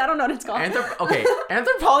know. That it? I don't know what it's called. Okay,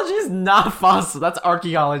 anthropology is not fossil. That's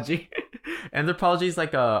archaeology. Anthropology is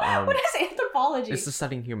like a what is anthropology? it's the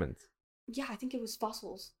studying humans. Yeah, I think it was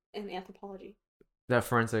fossils in anthropology. The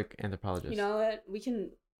forensic anthropologist. You know what? We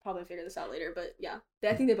can probably figure this out later, but yeah,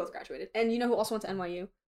 I think they both graduated. And you know who also went to NYU?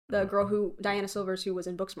 The girl who Diana Silvers, who was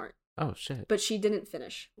in Booksmart, Oh shit. but she didn't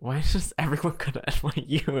finish Why does everyone go to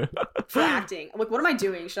NYU? for acting. Like, what am I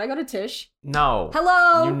doing? Should I go to Tisch? No.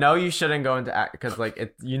 Hello. You know you shouldn't go into act because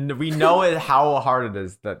like we know it how hard it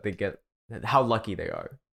is that they get how lucky they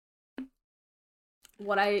are.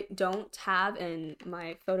 What I don't have in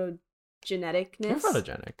my photogeneticness. You're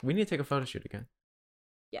photogenic. We need to take a photo shoot again.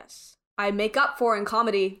 Yes, I make up for in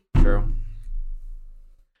comedy. True.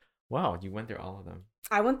 Wow, you went through all of them.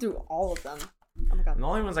 I went through all of them. Oh my god. And the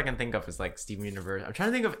only ones I can think of is like Steven Universe. I'm trying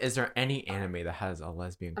to think of is there any anime that has a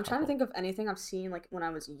lesbian I'm couple? trying to think of anything I've seen like when I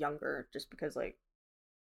was younger, just because like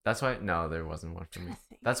That's why no, there wasn't one for me. trying to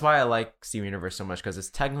think. That's why I like Steven Universe so much because it's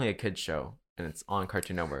technically a kid's show and it's on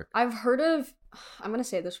Cartoon Network. I've heard of. I'm gonna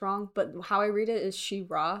say this wrong, but how I read it is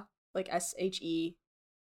She-Ra, like SHE,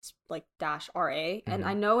 like -RA, and Mhm.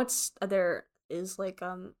 I know it's there is like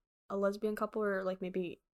a lesbian couple or like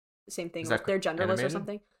maybe the same thing, Is like that they're genderless or animated?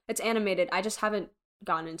 something. It's animated. I just haven't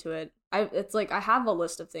gotten into it. It's like I have a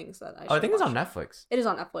list of things that I. Oh, I should think it's on watch. Netflix. It is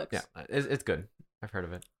on Netflix. Yeah, it's good. I've heard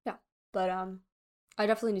of it. But I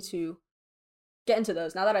definitely need to get into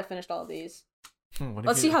those now that I finished all of these. What if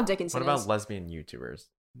Let's see you- how Dickinson What about is. lesbian YouTubers?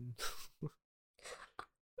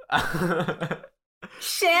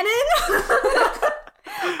 Shannon.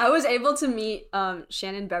 I was able to meet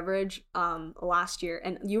Shannon Beveridge last year,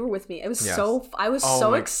 and you were with me. It was Yes. I was Oh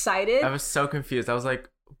so my- excited. I was so confused. I was like,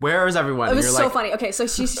 "Where is everyone?" It And was you're so like, funny. Okay, so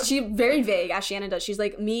she very vague as Shannon does. She's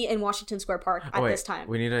like me in Washington Square Park at Oh, wait, this time.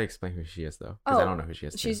 we need to explain who she is though, because I don't know who she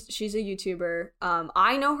is. too. She's a YouTuber.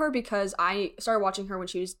 I know her because I started watching her when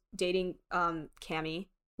she was dating Cammy,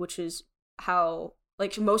 which is how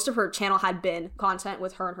like most of her channel had been content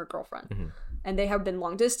with her and her girlfriend. Mhm. And they have been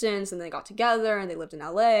long distance and they got together and they lived in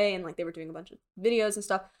LA and like they were doing a bunch of videos and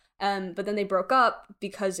stuff. But then they broke up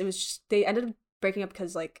because it was just they ended up breaking up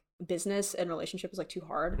because like business and relationship was like too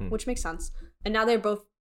hard, which makes sense. And now they're both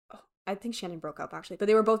I think Shannon broke up actually, but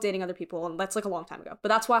they were both dating other people and that's like a long time ago. But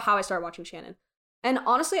that's how I started watching Shannon. And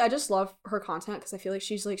honestly, I just love her content because I feel like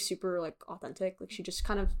she's like super like authentic. Like she just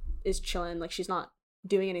kind of is chilling. Like she's not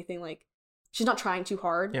doing anything like she's not trying too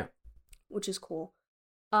hard. Yeah. Which is cool.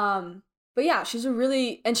 But yeah, she's a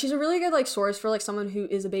really good like source for like someone who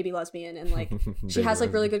is a baby lesbian and like she Baby has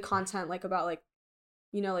like really lesbian. good content like about like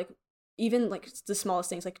you know like even like the smallest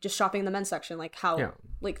things like just shopping in the men's section like how Yeah.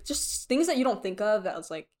 like just things that you don't think of that was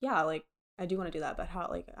like yeah like I do want to do that but how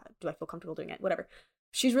like do I feel comfortable doing it whatever.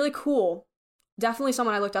 She's really cool. Definitely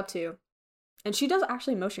someone I looked up to. And she does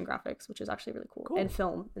actually motion graphics, which is actually really cool. And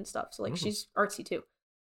film and stuff. So like she's artsy too.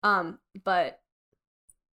 But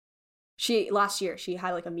last year she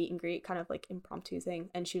had like a meet and greet kind of like impromptu thing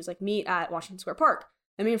and she was like meet at Washington Square Park.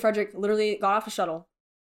 And me and Frederick literally got off a shuttle,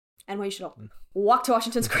 NYU shuttle, walked to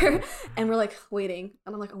Washington Square and we're like waiting.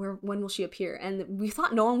 And I'm like, when will she appear? And we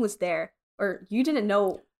thought no one was there. Or you didn't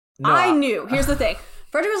know. No, I knew. Here's the thing.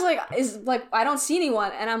 Frederick was like, I don't see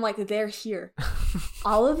anyone. And I'm like, they're here.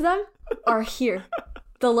 All of them are here.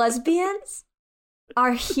 The lesbians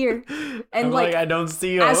are here. And I'm like, I don't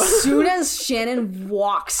see you. as soon as Shannon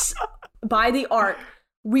walks by the arc,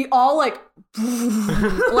 we all like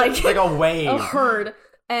like a wave. a herd.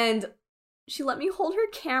 And she let me hold her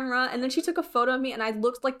camera, and then she took a photo of me, and I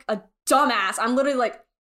looked like a dumbass. I'm literally like,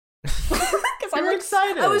 because I'm like,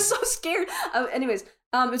 excited. I was so scared. Anyways,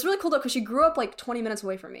 it's really cool though because she grew up like 20 minutes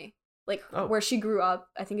away from me. Like where she grew up,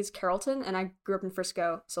 I think it's Carrollton, and I grew up in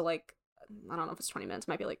Frisco. So like, I don't know if it's 20 minutes. It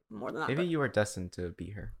might be like more than that. Maybe you are destined to be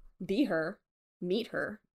her. Be her, meet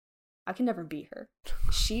her. I can never be her.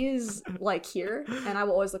 She is like here, and I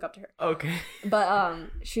will always look up to her. Okay. But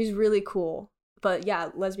she's really cool. But yeah,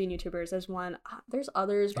 lesbian YouTubers. There's one. There's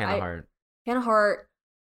others. Hannah Hart. Hannah Hart.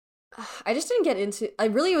 I just didn't get into.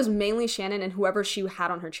 It was mainly Shannon and whoever she had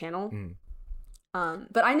on her channel.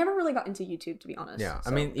 But I never really got into YouTube, to be honest. Yeah, so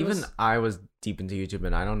I mean, I was deep into YouTube,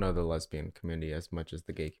 and I don't know the lesbian community as much as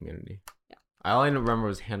the gay community. Yeah. I only remember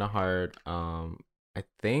was Hannah Hart. I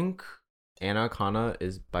think Anna Kana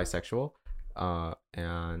is bisexual.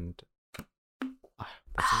 And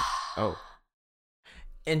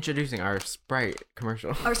introducing our Sprite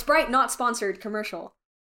commercial. Our Sprite not sponsored commercial.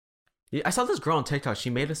 Yeah, I saw this girl on TikTok. She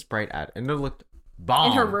made a Sprite ad, and it looked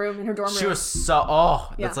bomb. In her room, in her dorm room. She was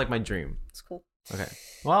so that's like my dream. It's cool. Okay,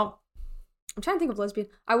 well, I'm trying to think of lesbian.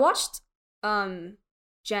 I watched Jen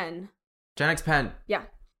X Pen. Yeah,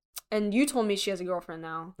 and you told me she has a girlfriend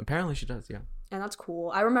now. Apparently, she does. Yeah, and that's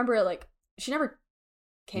cool. I remember it like she never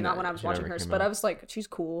came out when I was watching hers, but I was like, she's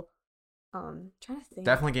cool. Trying to think.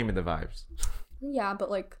 Definitely gave me the vibes. Yeah, but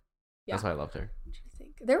like, yeah, that's why I loved her. I'm trying to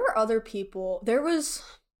think. There were other people. There was.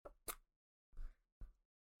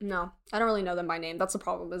 No, I don't really know them by name. That's the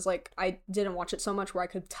problem. Is like I didn't watch it so much where I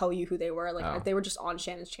could tell you who they were. Like they were just on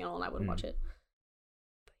Shannon's channel, and I wouldn't watch it.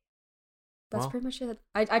 That's pretty much it.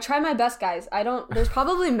 I try my best, guys. I don't. There's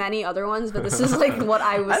probably many other ones, but this is like what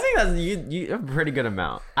I was. I think that's you have a pretty good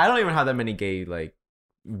amount. I don't even have that many gay like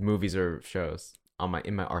movies or shows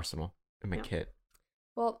in my arsenal, in my kit.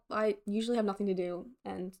 Well, I usually have nothing to do,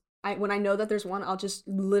 and when I know that there's one, I'll just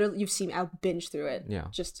literally, you've seen me, I'll binge through it. Yeah.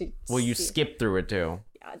 Just to. Well, you skip through it too.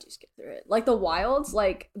 Yeah, I do skip through it. Like The Wilds,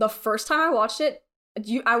 like the first time I watched it,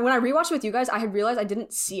 when I rewatched it with you guys, I had realized I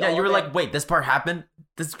didn't see. Yeah, you were like, wait, this part happened.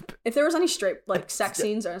 If there was any straight like sex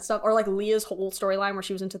scenes or stuff, or like Leah's whole storyline where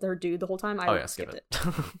she was into her dude the whole time, I skipped it.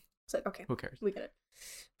 It's like, okay, who cares? We get it.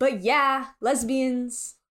 But yeah,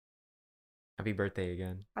 lesbians. Happy birthday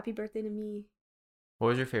again. Happy birthday to me. What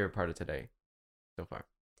was your favorite part of today so far?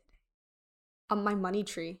 My money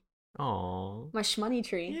tree. Aww. My shmoney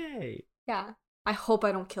tree. Yay. Yeah. I hope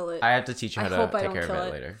I don't kill it. I have to teach you how to take care of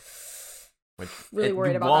it later. Really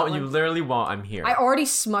worried about that one. You literally won't. I'm here. I already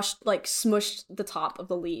smushed the top of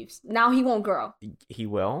the leaves. Now he won't grow. He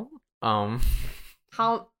will.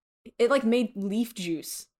 How? It like made leaf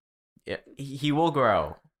juice. Yeah, he will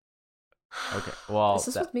grow. Okay. Well, is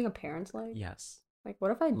this what being a parent's like? Yes. Like,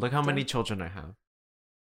 what if I look how many children I have?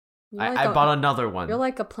 Like I bought another one. You're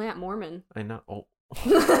like a plant Mormon. I know. Oh.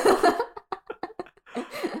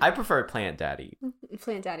 I prefer plant daddy.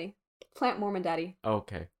 Plant daddy. Plant Mormon daddy.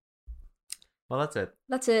 Okay. Well, that's it.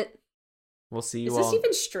 That's it. We'll see you all. Is this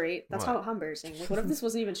even straight? That's how embarrassing. Like, what if this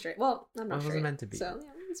wasn't even straight? Well, I'm not straight. It wasn't meant to be. So,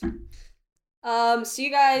 yeah, it's fine. See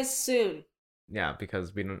you guys soon. Yeah,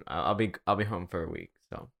 because we don't. I'll be home for a week,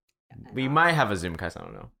 so we might have a Zoom cast. I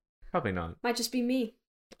don't know. Probably not. Might just be me.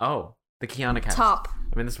 Oh, the Kiana cast. Top.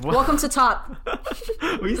 I mean, this. Welcome to Top.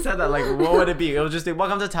 We said that. Like, what would it be? It would just be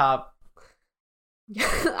welcome to Top.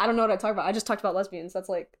 I don't know what I talk about. I just talked about lesbians. That's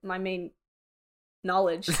like my main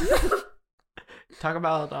knowledge. Talk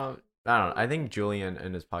about I don't know. I think Julian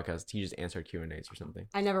in his podcast he just answered Q&As or something.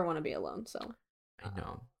 I never want to be alone, so I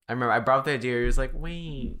know. I remember I brought up the idea. He was like,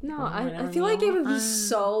 "Wait." No, I feel like it would be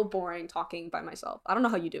so boring talking by myself. I don't know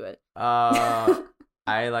how you do it. I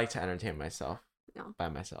like to entertain myself. No. By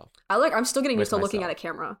myself. I'm still getting used to looking at a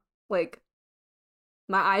camera. Like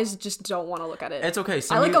my eyes just don't want to look at it. It's okay.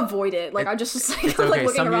 I avoid it. Like I just like, it's I'm, okay. like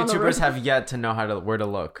looking Some around the room. YouTubers have yet to know where to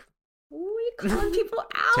look. We calling people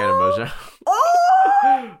out. Tana Moja.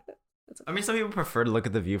 Oh. I mean, some people prefer to look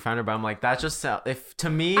at the viewfinder, but I'm like, that's just if to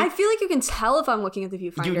me. I feel like you can tell if I'm looking at the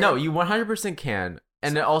viewfinder. You 100% can,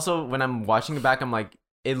 and then also when I'm watching it back, I'm like,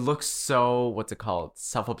 it looks so what's it called,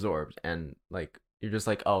 self-absorbed, and like you're just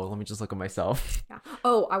like, oh, let me just look at myself. Yeah.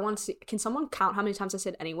 Oh, I want to see. Can someone count how many times I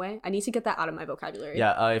said anyway? I need to get that out of my vocabulary.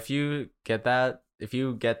 Yeah. If you get that. If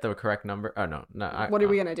you get the correct number, no. What are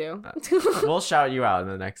we gonna do? We'll shout you out in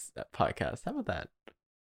the next podcast. How about that?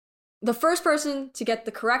 The first person to get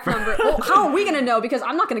the correct number. Well, how are we gonna know? Because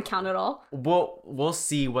I'm not gonna count it all. We'll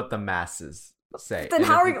see what the masses say. Then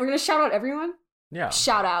how are we gonna shout out everyone? Yeah.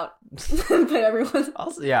 Shout out, but everyone.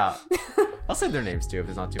 Also, yeah. I'll say their names too if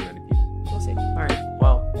there's not too many people. We'll see. All right.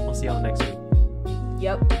 Well, we'll see y'all next week.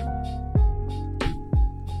 Yep.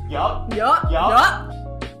 Yup. Yup. Yup. Yup.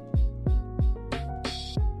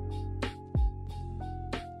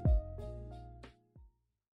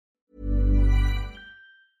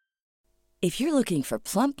 If you're looking for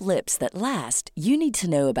plump lips that last, you need to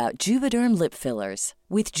know about Juvederm lip fillers.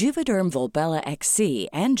 With Juvederm Volbella XC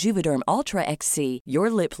and Juvederm Ultra XC, your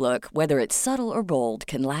lip look, whether it's subtle or bold,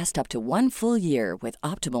 can last up to 1 full year with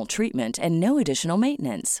optimal treatment and no additional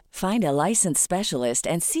maintenance. Find a licensed specialist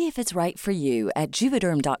and see if it's right for you at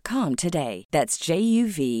Juvederm.com today. That's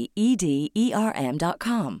JUVEDERM.com.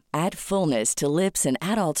 Add fullness to lips in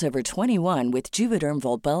adults over 21 with Juvederm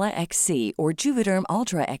Volbella XC or Juvederm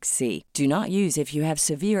Ultra XC. Do not use if you have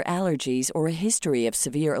severe allergies or a history of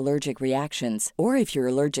severe allergic reactions, or if you're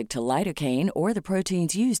allergic to lidocaine or the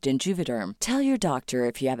proteins used in Juvederm. Tell your doctor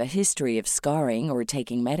if you have a history of scarring or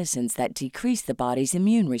taking medicines that decrease the body's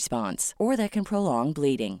immune response or that can prolong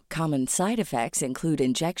bleeding. Common side effects include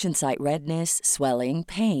injection site redness, swelling,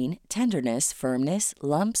 pain, tenderness, firmness,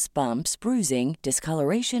 lumps, bumps, bruising,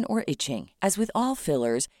 discoloration, or itching. As with all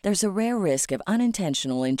fillers, there's a rare risk of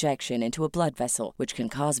unintentional injection into a blood vessel, which can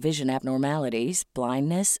cause vision abnormalities,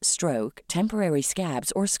 blindness, stroke, temporary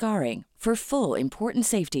scabs, or scarring. For full, important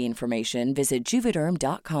safety information, visit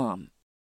Juvederm.com.